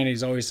 Christianity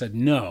has always said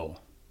no.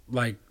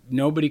 Like,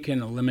 nobody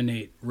can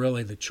eliminate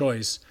really the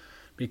choice,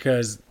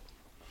 because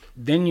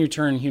then you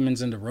turn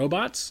humans into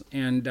robots,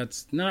 and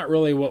that's not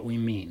really what we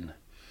mean.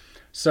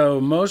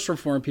 So most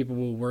Reformed people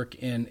will work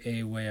in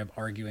a way of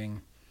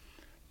arguing,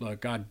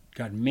 look, God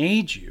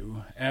made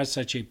you as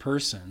such a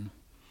person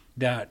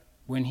that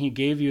when he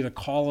gave you the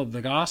call of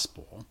the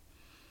gospel,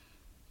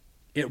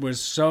 it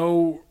was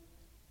so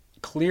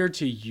clear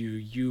to you,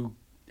 you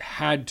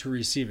had to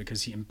receive it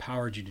because he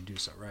empowered you to do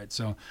so, right?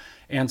 So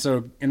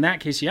in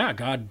that case, yeah,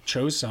 God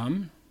chose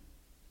some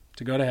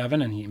to go to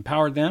heaven and he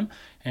empowered them,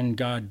 and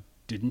God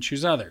didn't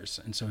choose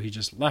others, and so he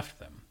just left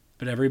them.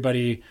 But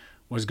everybody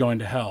was going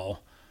to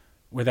hell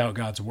without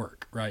God's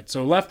work, right?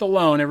 So left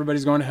alone,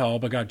 everybody's going to hell,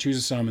 but God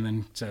chooses some and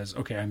then says,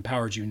 okay, I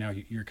empowered you, now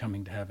you're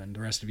coming to heaven.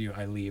 The rest of you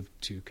I leave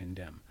to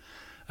condemn.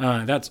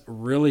 That's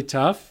really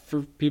tough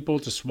for people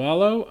to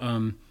swallow.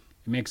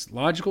 It makes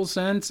logical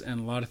sense,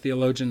 and a lot of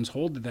theologians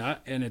hold to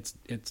that, and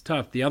it's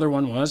tough. The other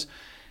one was,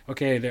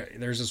 okay,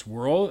 there's this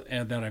world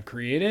that I've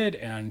created,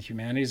 and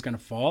humanity is going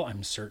to fall.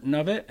 I'm certain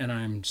of it, and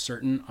I'm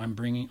certain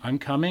I'm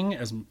coming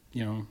as,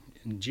 in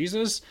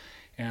Jesus,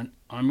 and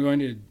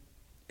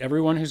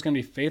everyone who's going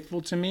to be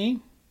faithful to me,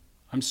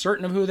 I'm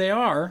certain of who they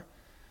are.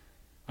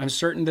 I'm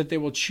certain that they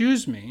will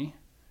choose me,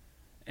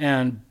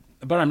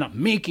 but I'm not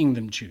making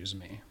them choose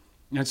me.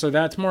 And so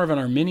that's more of an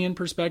Arminian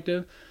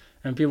perspective.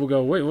 And people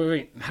go,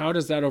 wait, how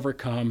does that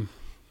overcome,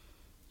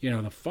 the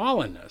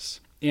fallenness?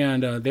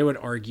 And they would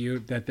argue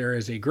that there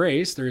is a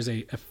grace, there is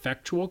a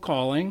effectual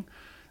calling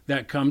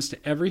that comes to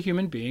every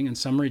human being, and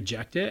some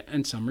reject it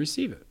and some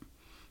receive it.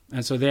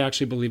 And so they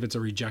actually believe it's a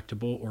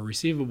rejectable or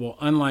receivable,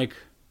 unlike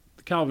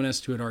the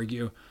Calvinists who would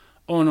argue,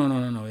 oh,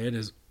 no, it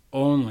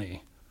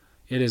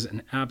is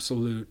an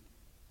absolute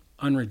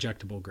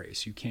unrejectable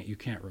grace. You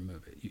can't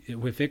remove it.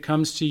 If it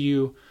comes to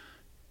you,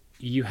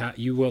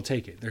 you will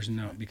take it. There's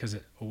no, because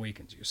it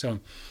awakens you. So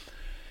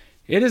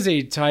it is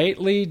a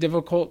tightly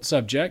difficult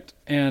subject,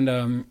 and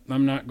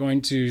I'm not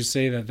going to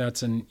say that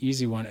that's an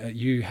easy one.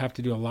 You have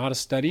to do a lot of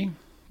study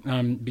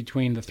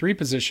between the three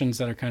positions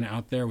that are kind of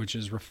out there, which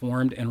is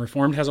Reformed, and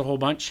Reformed has a whole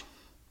bunch.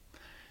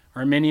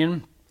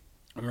 Arminianism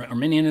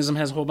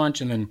has a whole bunch,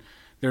 and then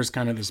there's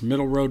kind of this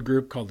middle road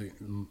group called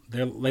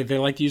they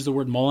like to use the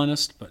word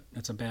Molinist, but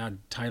that's a bad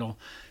title.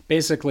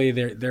 Basically,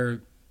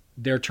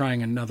 they're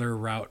trying another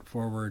route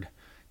forward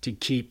to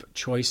keep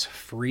choice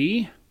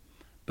free,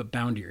 but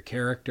bound to your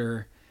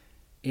character,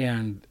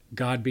 and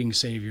God being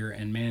Savior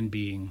and man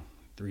being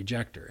the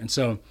rejecter. And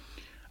so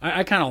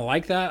I kind of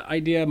like that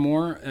idea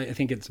more. I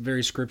think it's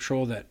very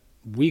scriptural that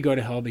we go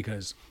to hell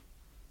because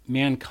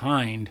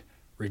mankind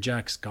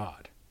rejects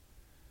God.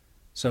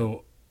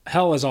 So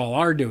hell is all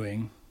our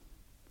doing,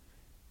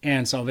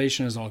 and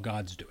salvation is all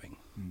God's doing.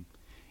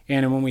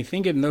 And when we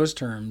think in those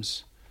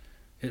terms,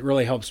 it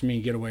really helps me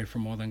get away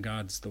from, well, then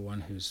God's the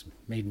one who's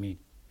made me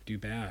do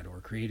bad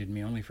or created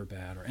me only for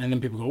bad. And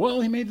then people go,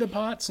 well, he made the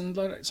pots. And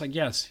it's like,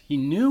 yes, he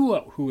knew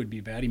who would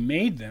be bad. He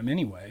made them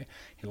anyway.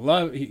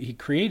 He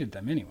created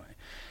them anyway.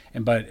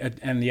 And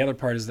the other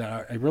part is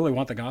that I really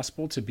want the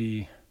gospel to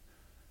be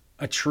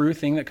a true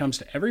thing that comes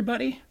to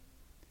everybody.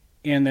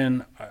 And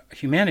then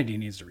humanity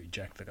needs to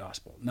reject the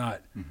gospel,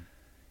 not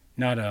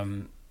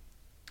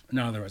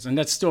otherwise. And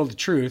that's still the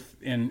truth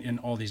in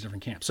all these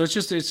different camps. So it's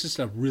just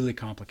a really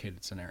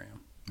complicated scenario.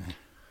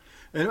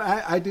 And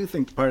I do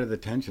think part of the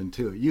tension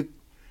too, you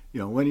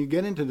know, when you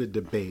get into the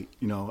debate,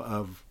 you know,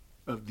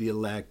 of the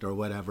elect or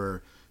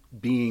whatever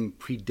being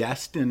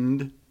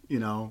predestined, you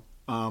know,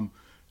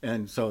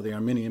 and so the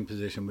Arminian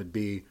position would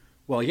be,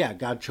 well, yeah,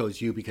 God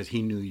chose you because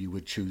he knew you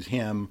would choose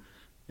him.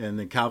 And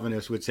the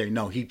Calvinists would say,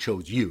 no, he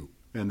chose you,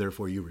 and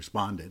therefore you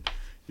responded.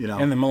 You know?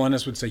 And the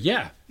Molinists would say,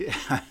 yeah.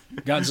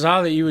 God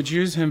saw that you would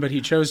choose him, but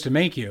he chose to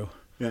make you.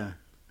 Yeah.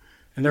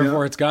 And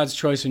therefore it's God's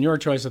choice and your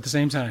choice at the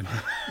same time.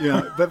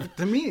 Yeah, but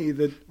to me,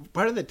 the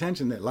part of the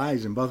tension that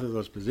lies in both of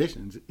those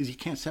positions is you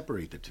can't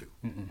separate the two.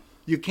 Mm-mm.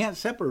 You can't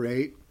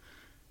separate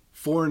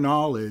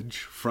foreknowledge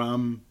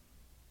from,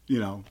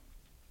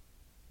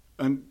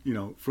 from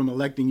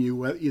electing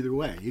you either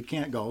way. You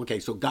can't go, okay,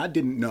 so God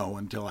didn't know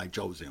until I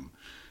chose him.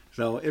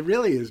 So it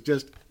really is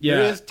just,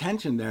 there is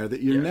tension there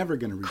that you're never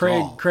going to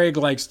resolve. Craig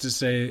likes to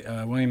say,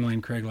 William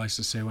Lane Craig likes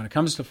to say, when it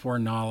comes to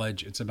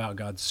foreknowledge, it's about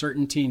God's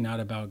certainty, not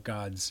about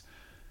God's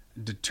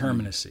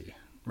determinacy,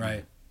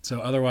 right? So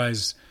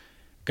otherwise,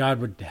 God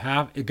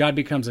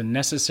becomes a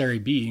necessary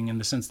being in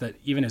the sense that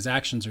even his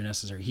actions are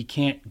necessary. He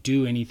can't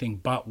do anything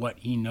but what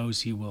he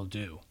knows he will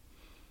do.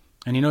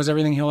 And he knows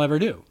everything he'll ever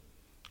do.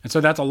 And so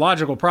that's a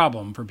logical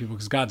problem for people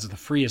because God's the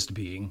freest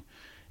being.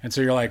 And so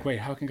you're like, wait,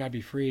 how can God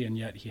be free? And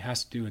yet he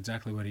has to do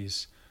exactly what he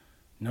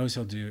knows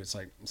he'll do. It's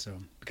like, so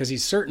because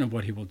he's certain of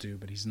what he will do,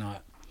 but he's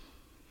not,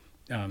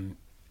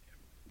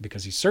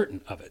 because he's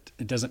certain of it.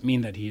 It doesn't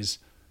mean that he's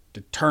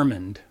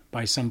determined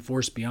by some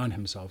force beyond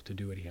himself to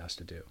do what he has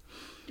to do.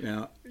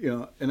 Yeah,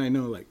 and I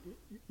know,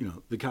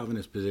 the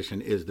Calvinist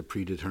position is the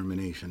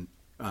predetermination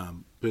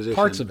position.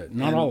 Parts of it,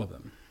 not all of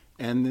them.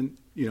 And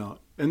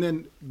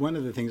then, one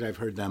of the things I've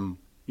heard them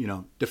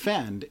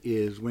defend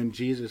is when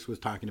Jesus was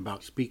talking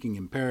about speaking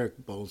in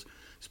parables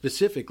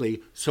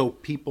specifically so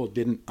people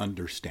didn't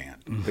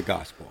understand the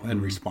gospel and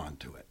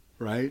respond to it,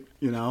 right?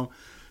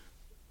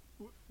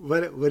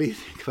 What do you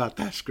think about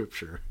that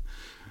scripture?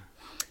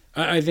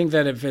 I think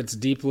that it fits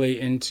deeply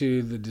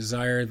into the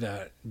desire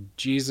that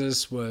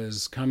Jesus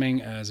was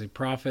coming as a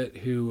prophet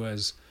who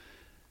was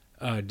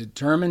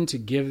determined to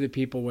give the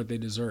people what they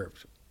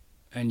deserved,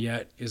 and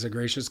yet is a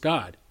gracious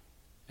God.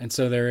 And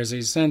so there is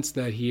a sense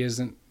that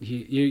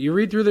you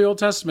read through the Old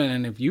Testament,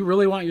 and if you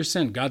really want your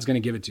sin, God's going to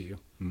give it to you.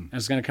 And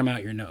it's going to come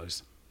out your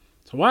nose.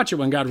 So watch it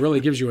when God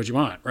really gives you what you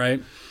want,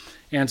 right?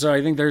 And so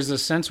I think there's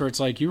this sense where it's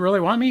like, you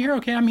really want me here?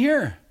 Okay, I'm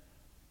here.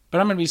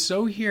 But I'm going to be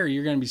so here,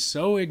 you're going to be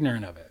so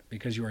ignorant of it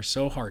because you are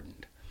so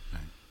hardened.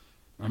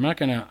 Right.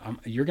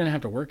 You're going to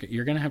have to work it.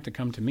 You're going to have to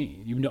come to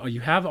me.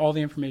 You have all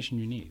the information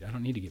you need. I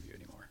don't need to give you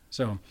anymore.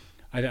 So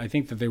I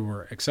think that they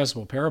were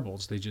accessible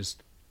parables. They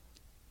just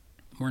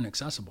weren't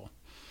accessible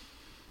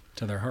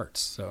to their hearts.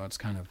 So it's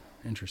kind of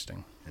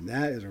interesting. And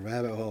that is a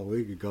rabbit hole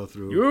we could go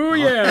through. Oh,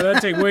 yeah,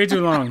 that'd take way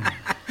too long.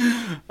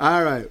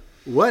 All right.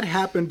 What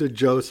happened to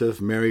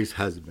Joseph, Mary's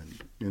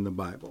husband, in the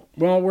Bible?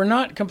 Well, we're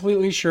not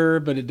completely sure,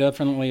 but it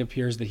definitely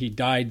appears that he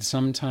died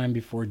sometime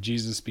before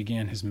Jesus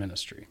began his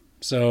ministry.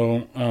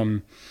 So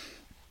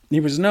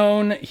he was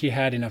known, he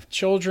had enough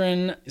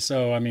children.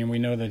 So, we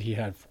know that he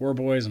had 4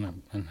 boys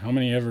and how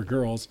many ever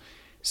girls.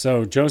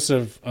 So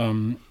Joseph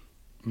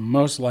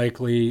most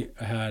likely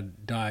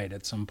had died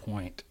at some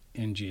point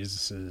in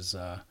Jesus's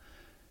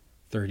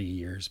 30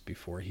 years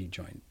before he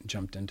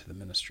jumped into the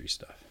ministry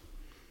stuff.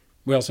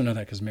 We also know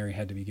that because Mary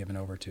had to be given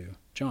over to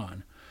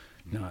John,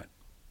 not,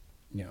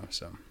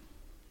 so.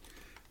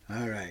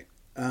 All right.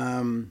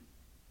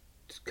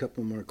 Just a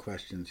couple more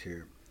questions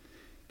here.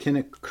 Can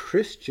a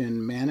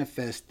Christian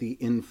manifest the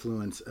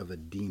influence of a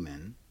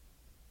demon?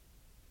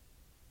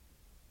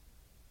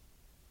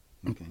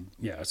 Okay.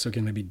 Yeah, so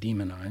can they be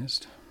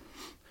demonized?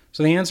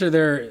 So the answer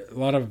there, a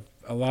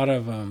lot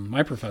of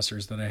my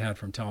professors that I had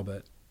from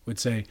Talbot would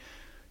say,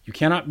 you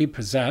cannot be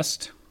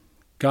possessed.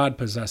 God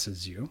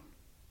possesses you.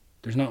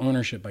 There's no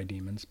ownership by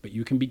demons, but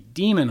you can be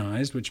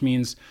demonized, which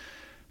means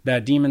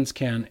that demons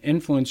can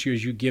influence you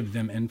as you give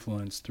them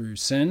influence through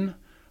sin,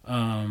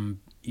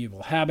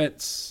 evil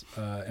habits,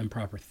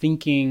 improper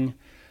thinking.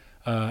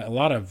 A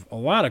lot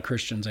of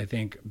Christians, I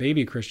think,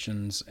 baby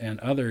Christians and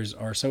others,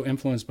 are so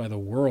influenced by the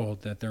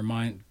world that their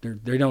mind,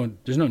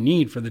 there's no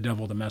need for the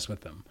devil to mess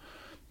with them,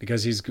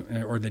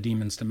 or the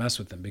demons to mess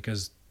with them,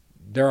 because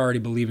they're already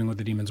believing what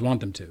the demons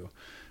want them to.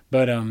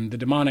 But the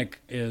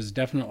demonic is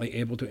definitely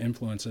able to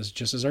influence us,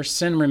 just as our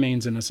sin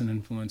remains in us and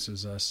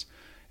influences us,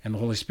 and the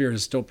Holy Spirit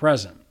is still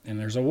present. And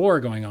there's a war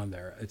going on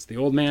there. It's the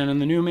old man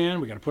and the new man.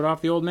 We got to put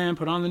off the old man,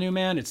 put on the new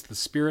man. It's the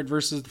spirit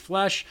versus the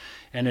flesh,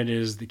 and it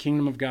is the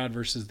kingdom of God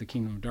versus the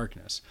kingdom of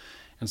darkness.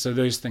 And so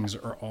those things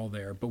are all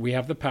there. But we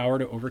have the power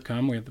to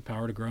overcome. We have the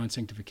power to grow in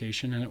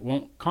sanctification, and it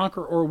won't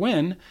conquer or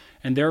win.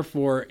 And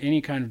therefore,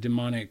 any kind of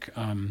demonic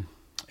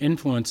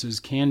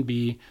influences can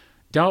be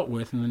dealt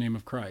with in the name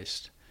of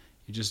Christ.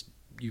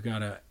 You got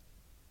to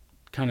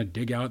kind of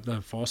dig out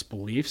the false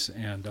beliefs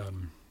and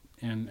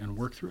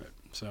work through it.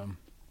 So,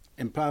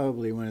 and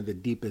probably one of the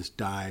deepest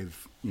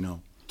dive,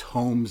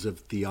 tomes of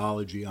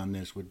theology on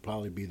this would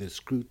probably be the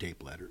Screw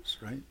Tape Letters,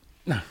 right?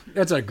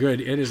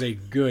 It is a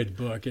good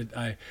book.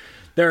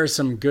 There are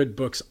some good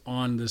books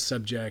on the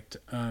subject.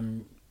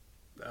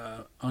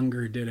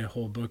 Unger did a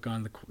whole book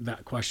on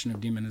that question of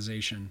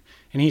demonization,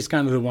 and he's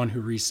kind of the one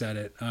who reset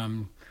it.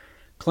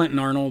 Clinton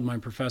Arnold, my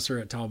professor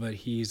at Talbot,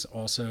 he's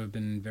also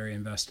been very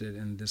invested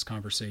in this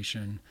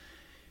conversation.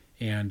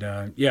 And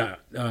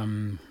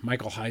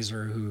Michael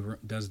Heiser, who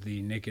does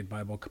the Naked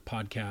Bible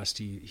podcast,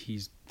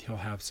 he'll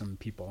have some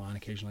people on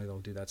occasionally that'll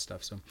do that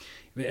stuff. So,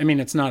 I mean,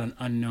 it's not an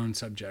unknown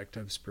subject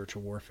of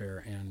spiritual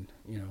warfare and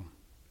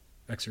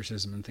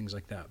exorcism and things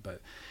like that.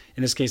 But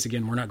in this case,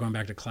 again, we're not going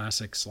back to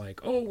classics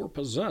like, oh, we're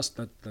possessed.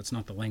 That's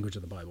not the language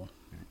of the Bible.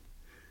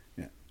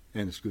 Yeah,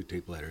 and the Screw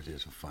Tape Letters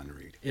is a fun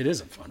read. It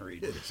is a fun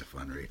read. It is a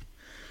fun read.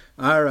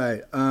 All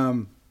right,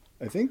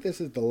 I think this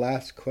is the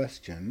last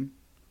question.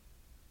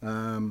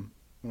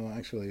 Well,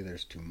 actually,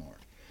 there's two more.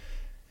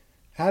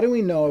 How do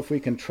we know if we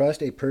can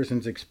trust a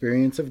person's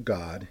experience of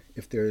God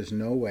if there is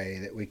no way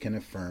that we can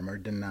affirm or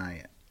deny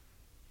it?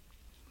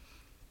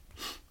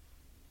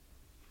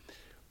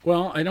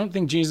 Well, I don't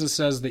think Jesus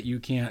says that you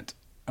can't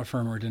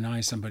affirm or deny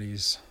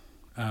somebody's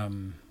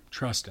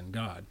trust in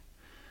God.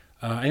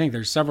 I think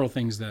there's several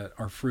things that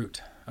are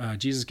fruit.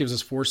 Jesus gives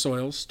us 4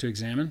 soils to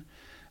examine.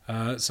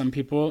 Some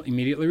people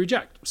immediately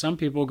reject. Some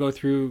people go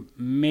through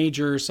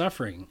major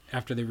suffering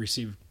after they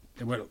receive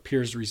what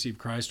appears to receive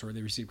Christ, or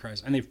they receive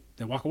Christ, and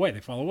they walk away,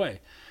 they fall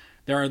away.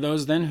 There are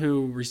those then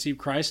who receive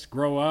Christ,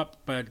 grow up,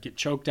 but get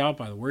choked out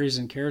by the worries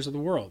and cares of the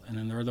world. And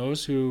then there are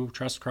those who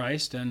trust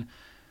Christ and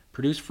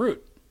produce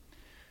fruit.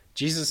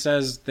 Jesus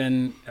says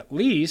then at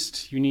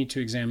least you need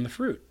to examine the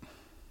fruit.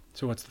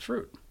 So what's the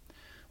fruit?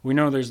 We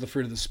know there's the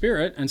fruit of the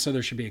Spirit, and so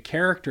there should be a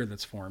character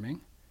that's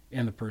forming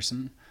in the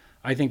person.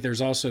 I think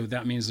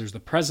that means there's the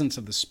presence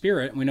of the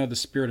Spirit, and we know the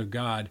Spirit of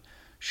God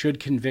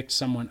should convict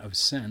someone of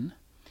sin.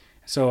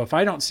 So if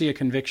I don't see a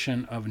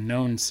conviction of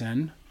known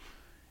sin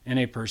in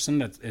a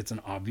person, it's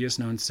an obvious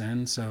known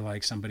sin. So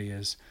like somebody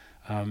is,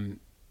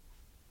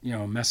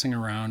 messing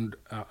around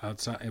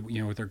outside,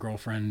 with their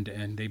girlfriend,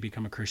 and they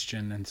become a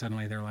Christian, and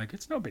suddenly they're like,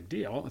 it's no big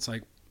deal. It's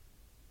like,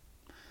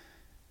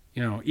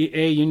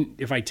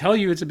 if I tell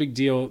you it's a big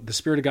deal, the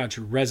Spirit of God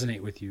should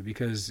resonate with you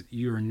because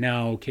you are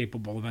now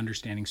capable of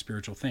understanding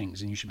spiritual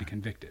things, and you should be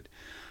convicted.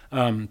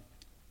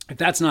 If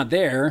that's not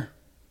there,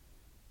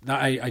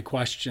 I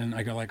question.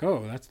 I go like,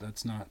 oh,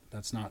 that's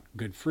not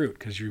good fruit,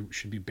 because you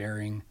should be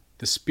bearing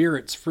the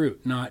Spirit's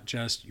fruit, not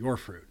just your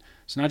fruit.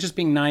 It's not just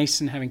being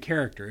nice and having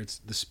character; it's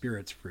the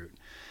Spirit's fruit.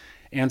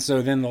 And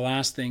so then the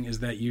last thing is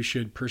that you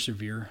should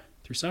persevere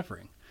through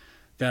suffering.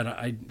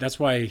 That's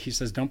why he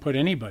says don't put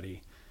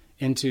anybody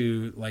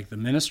into like the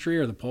ministry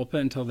or the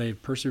pulpit until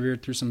they've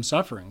persevered through some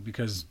suffering,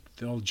 because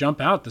they'll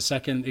jump out the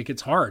second it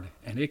gets hard,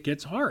 and it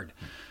gets hard.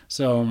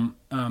 So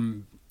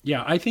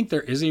I think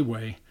there is a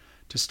way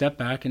to step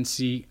back and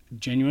see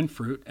genuine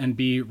fruit and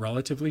be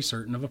relatively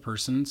certain of a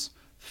person's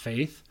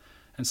faith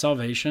and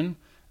salvation.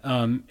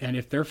 And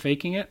if they're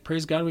faking it,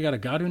 praise God, we got a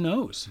God who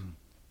knows.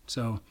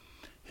 So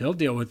he'll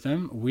deal with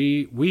them.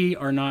 We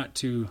are not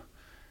to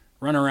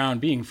run around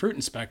being fruit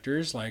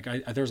inspectors. Like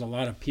there's a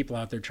lot of people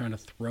out there trying to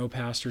throw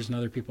pastors and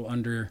other people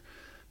under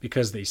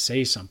because they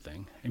say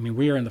something. I mean,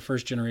 we are in the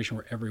first generation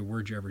where every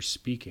word you're ever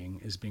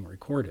speaking is being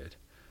recorded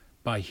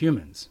by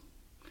humans.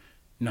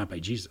 not by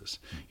Jesus.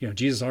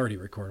 Jesus already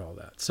recorded all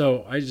that.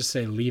 So I just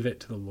say leave it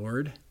to the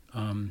Lord.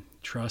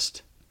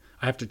 Trust.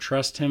 I have to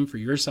trust him for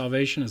your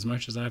salvation as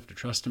much as I have to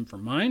trust him for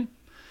mine.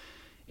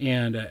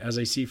 And as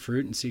I see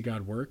fruit and see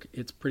God work,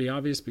 it's pretty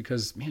obvious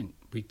because, man,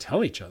 we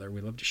tell each other.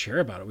 We love to share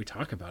about it. We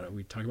talk about it.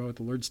 We talk about what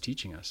the Lord's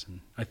teaching us. And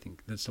I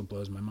think that still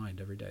blows my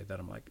mind every day that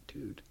I'm like,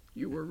 dude,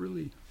 you were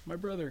really my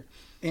brother.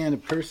 And a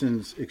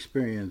person's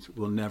experience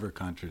will never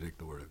contradict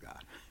the Word of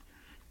God,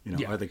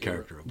 or the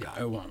character of God.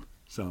 Yeah, it won't.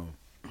 So,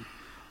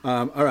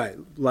 all right,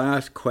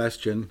 last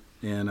question.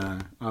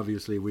 And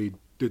obviously we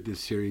did this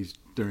series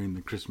during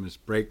the Christmas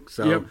break.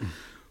 So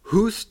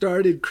who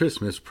started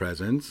Christmas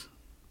presents?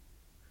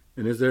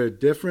 And is there a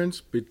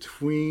difference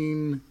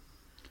between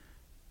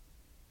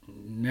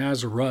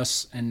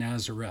Nazarus and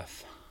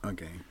Nazareth?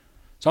 Okay.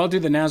 So I'll do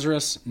the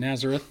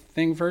Nazareth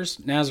thing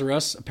first.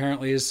 Nazareth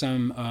apparently is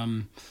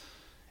some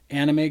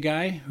anime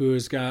guy who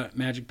has got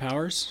magic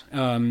powers.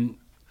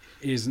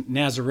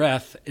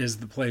 Nazareth is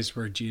the place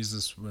where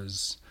Jesus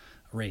was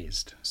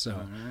raised.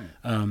 So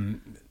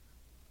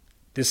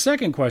the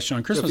second question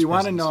on Christmas So if you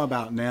want to presents- know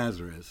about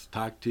Nazareth,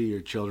 talk to your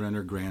children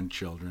or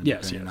grandchildren,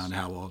 depending on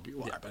how old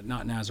you are. Yeah, but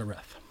not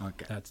Nazareth.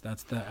 Okay.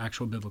 That's the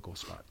actual biblical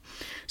spot.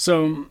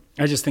 So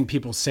I just think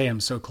people say them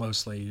so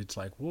closely. It's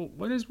like, well,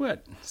 what is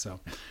what?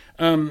 So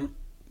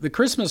the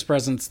Christmas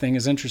presents thing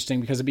is interesting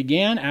because it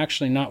began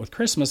actually not with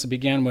Christmas. It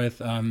began with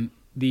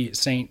the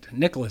St.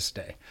 Nicholas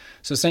Day.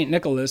 So St.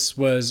 Nicholas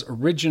was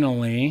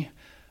originally...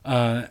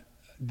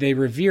 they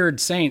revered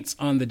saints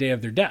on the day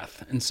of their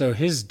death. And so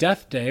his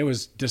death day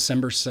was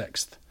December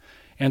 6th.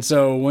 And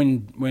so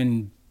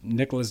when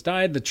Nicholas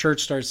died, the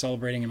church started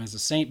celebrating him as a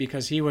saint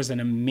because he was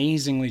an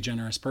amazingly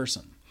generous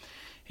person.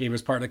 He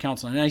was part of the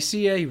Council of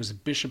Nicaea. He was a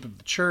bishop of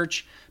the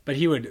church, but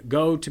he would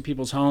go to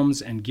people's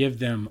homes and give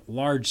them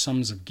large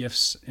sums of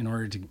gifts in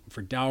order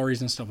for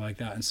dowries and stuff like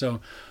that. And so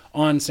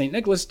on St.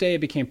 Nicholas Day, it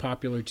became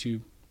popular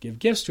to give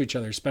gifts to each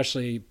other,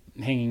 especially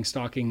hanging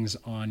stockings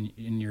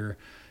in your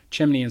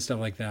chimney and stuff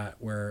like that,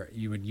 where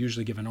you would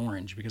usually give an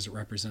orange because it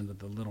represented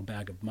the little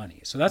bag of money.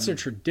 So that's a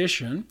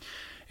tradition.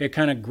 It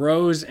kind of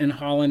grows in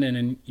Holland and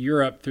in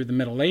Europe through the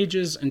Middle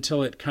Ages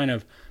until it kind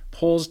of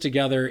pulls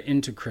together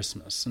into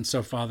Christmas. And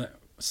so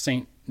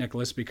St.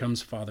 Nicholas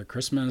becomes Father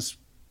Christmas,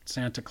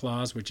 Santa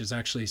Claus, which is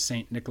actually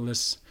St.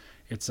 Nicholas.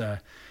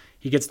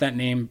 He gets that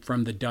name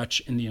from the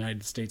Dutch in the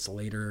United States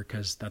later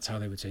because that's how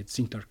they would say it,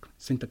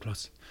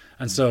 Sinterklaas.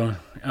 And so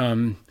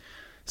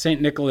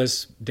St.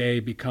 Nicholas Day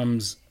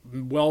becomes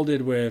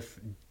welded with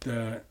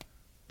the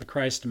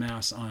Christ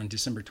Mass on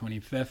December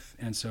 25th,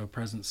 and so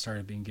presents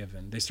started being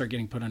given. They start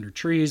getting put under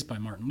trees by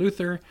Martin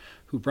Luther,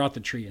 who brought the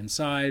tree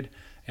inside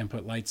and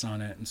put lights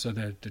on it. And so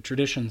the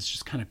traditions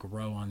just kind of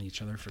grow on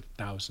each other for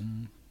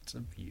thousands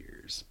of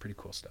years. Pretty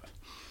cool stuff.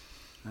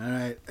 All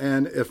right.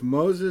 And if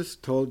Moses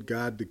told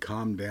God to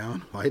calm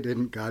down, why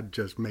didn't God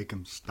just make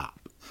him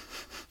stop?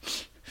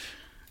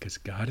 Because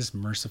God is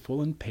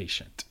merciful and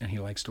patient, and he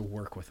likes to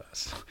work with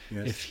us.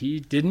 Yes. If he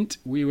didn't,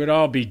 we would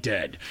all be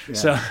dead. Yeah.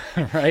 So,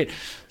 right?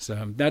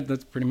 So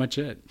that's pretty much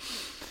it.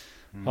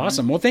 Mm-hmm.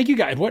 Awesome. Well, thank you,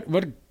 guys. What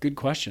good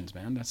questions,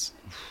 man.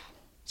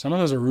 Some of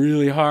those are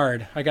really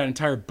hard. I got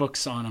entire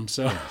books on them.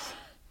 So,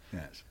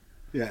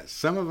 yes.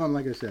 Some of them,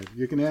 like I said,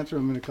 you can answer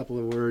them in a couple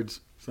of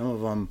words. Some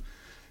of them,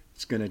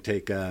 it's going to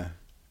take a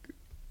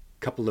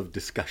couple of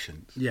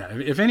discussions. Yeah,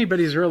 if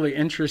anybody's really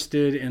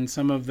interested in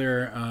some of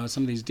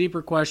these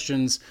deeper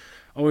questions,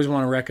 I always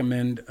want to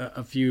recommend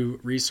a few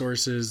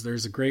resources.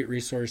 There's a great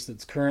resource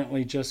that's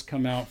currently just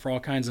come out for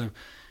all kinds of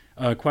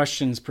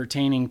questions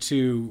pertaining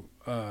to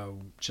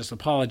just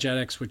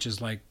apologetics, which is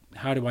like,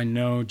 how do I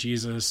know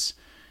Jesus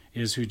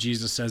is who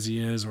Jesus says he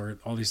is, or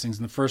all these things.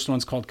 And the first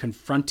one's called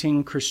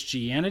Confronting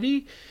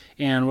Christianity.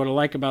 And what I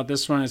like about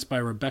this one is by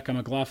Rebecca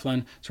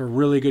McLaughlin. It's a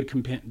really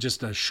good,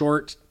 just a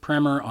short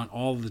primer on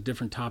all of the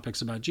different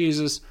topics about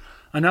Jesus.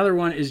 Another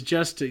one is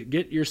just to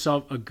get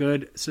yourself a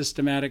good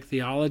systematic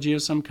theology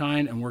of some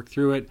kind and work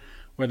through it,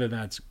 whether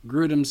that's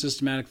Grudem's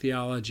systematic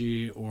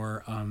theology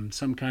or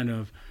some kind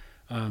of,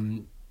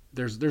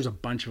 there's a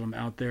bunch of them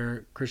out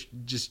there.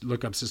 Just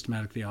look up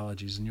systematic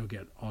theologies and you'll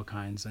get all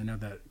kinds. I know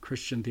that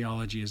Christian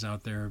theology is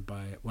out there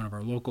by one of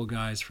our local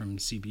guys from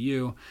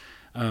CBU.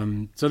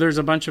 So there's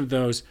a bunch of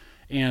those.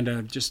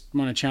 And just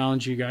want to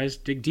challenge you guys,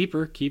 dig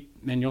deeper,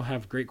 and you'll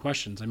have great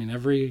questions. I mean,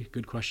 every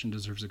good question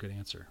deserves a good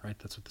answer, right?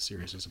 That's what the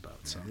series is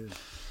about. So,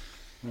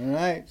 all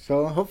right.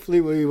 So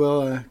hopefully we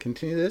will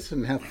continue this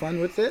and have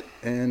fun with it,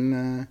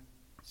 and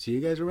see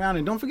you guys around.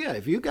 And don't forget,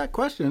 if you got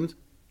questions,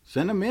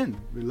 send them in.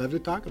 We'd love to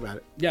talk about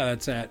it. Yeah,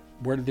 that's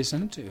where did they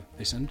send them to?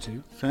 They send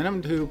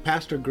them to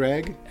Pastor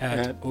Greg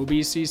at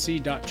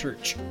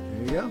obcc.church.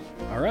 There you go.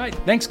 All right.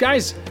 Thanks,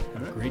 guys.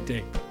 Have a great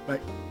day. Bye.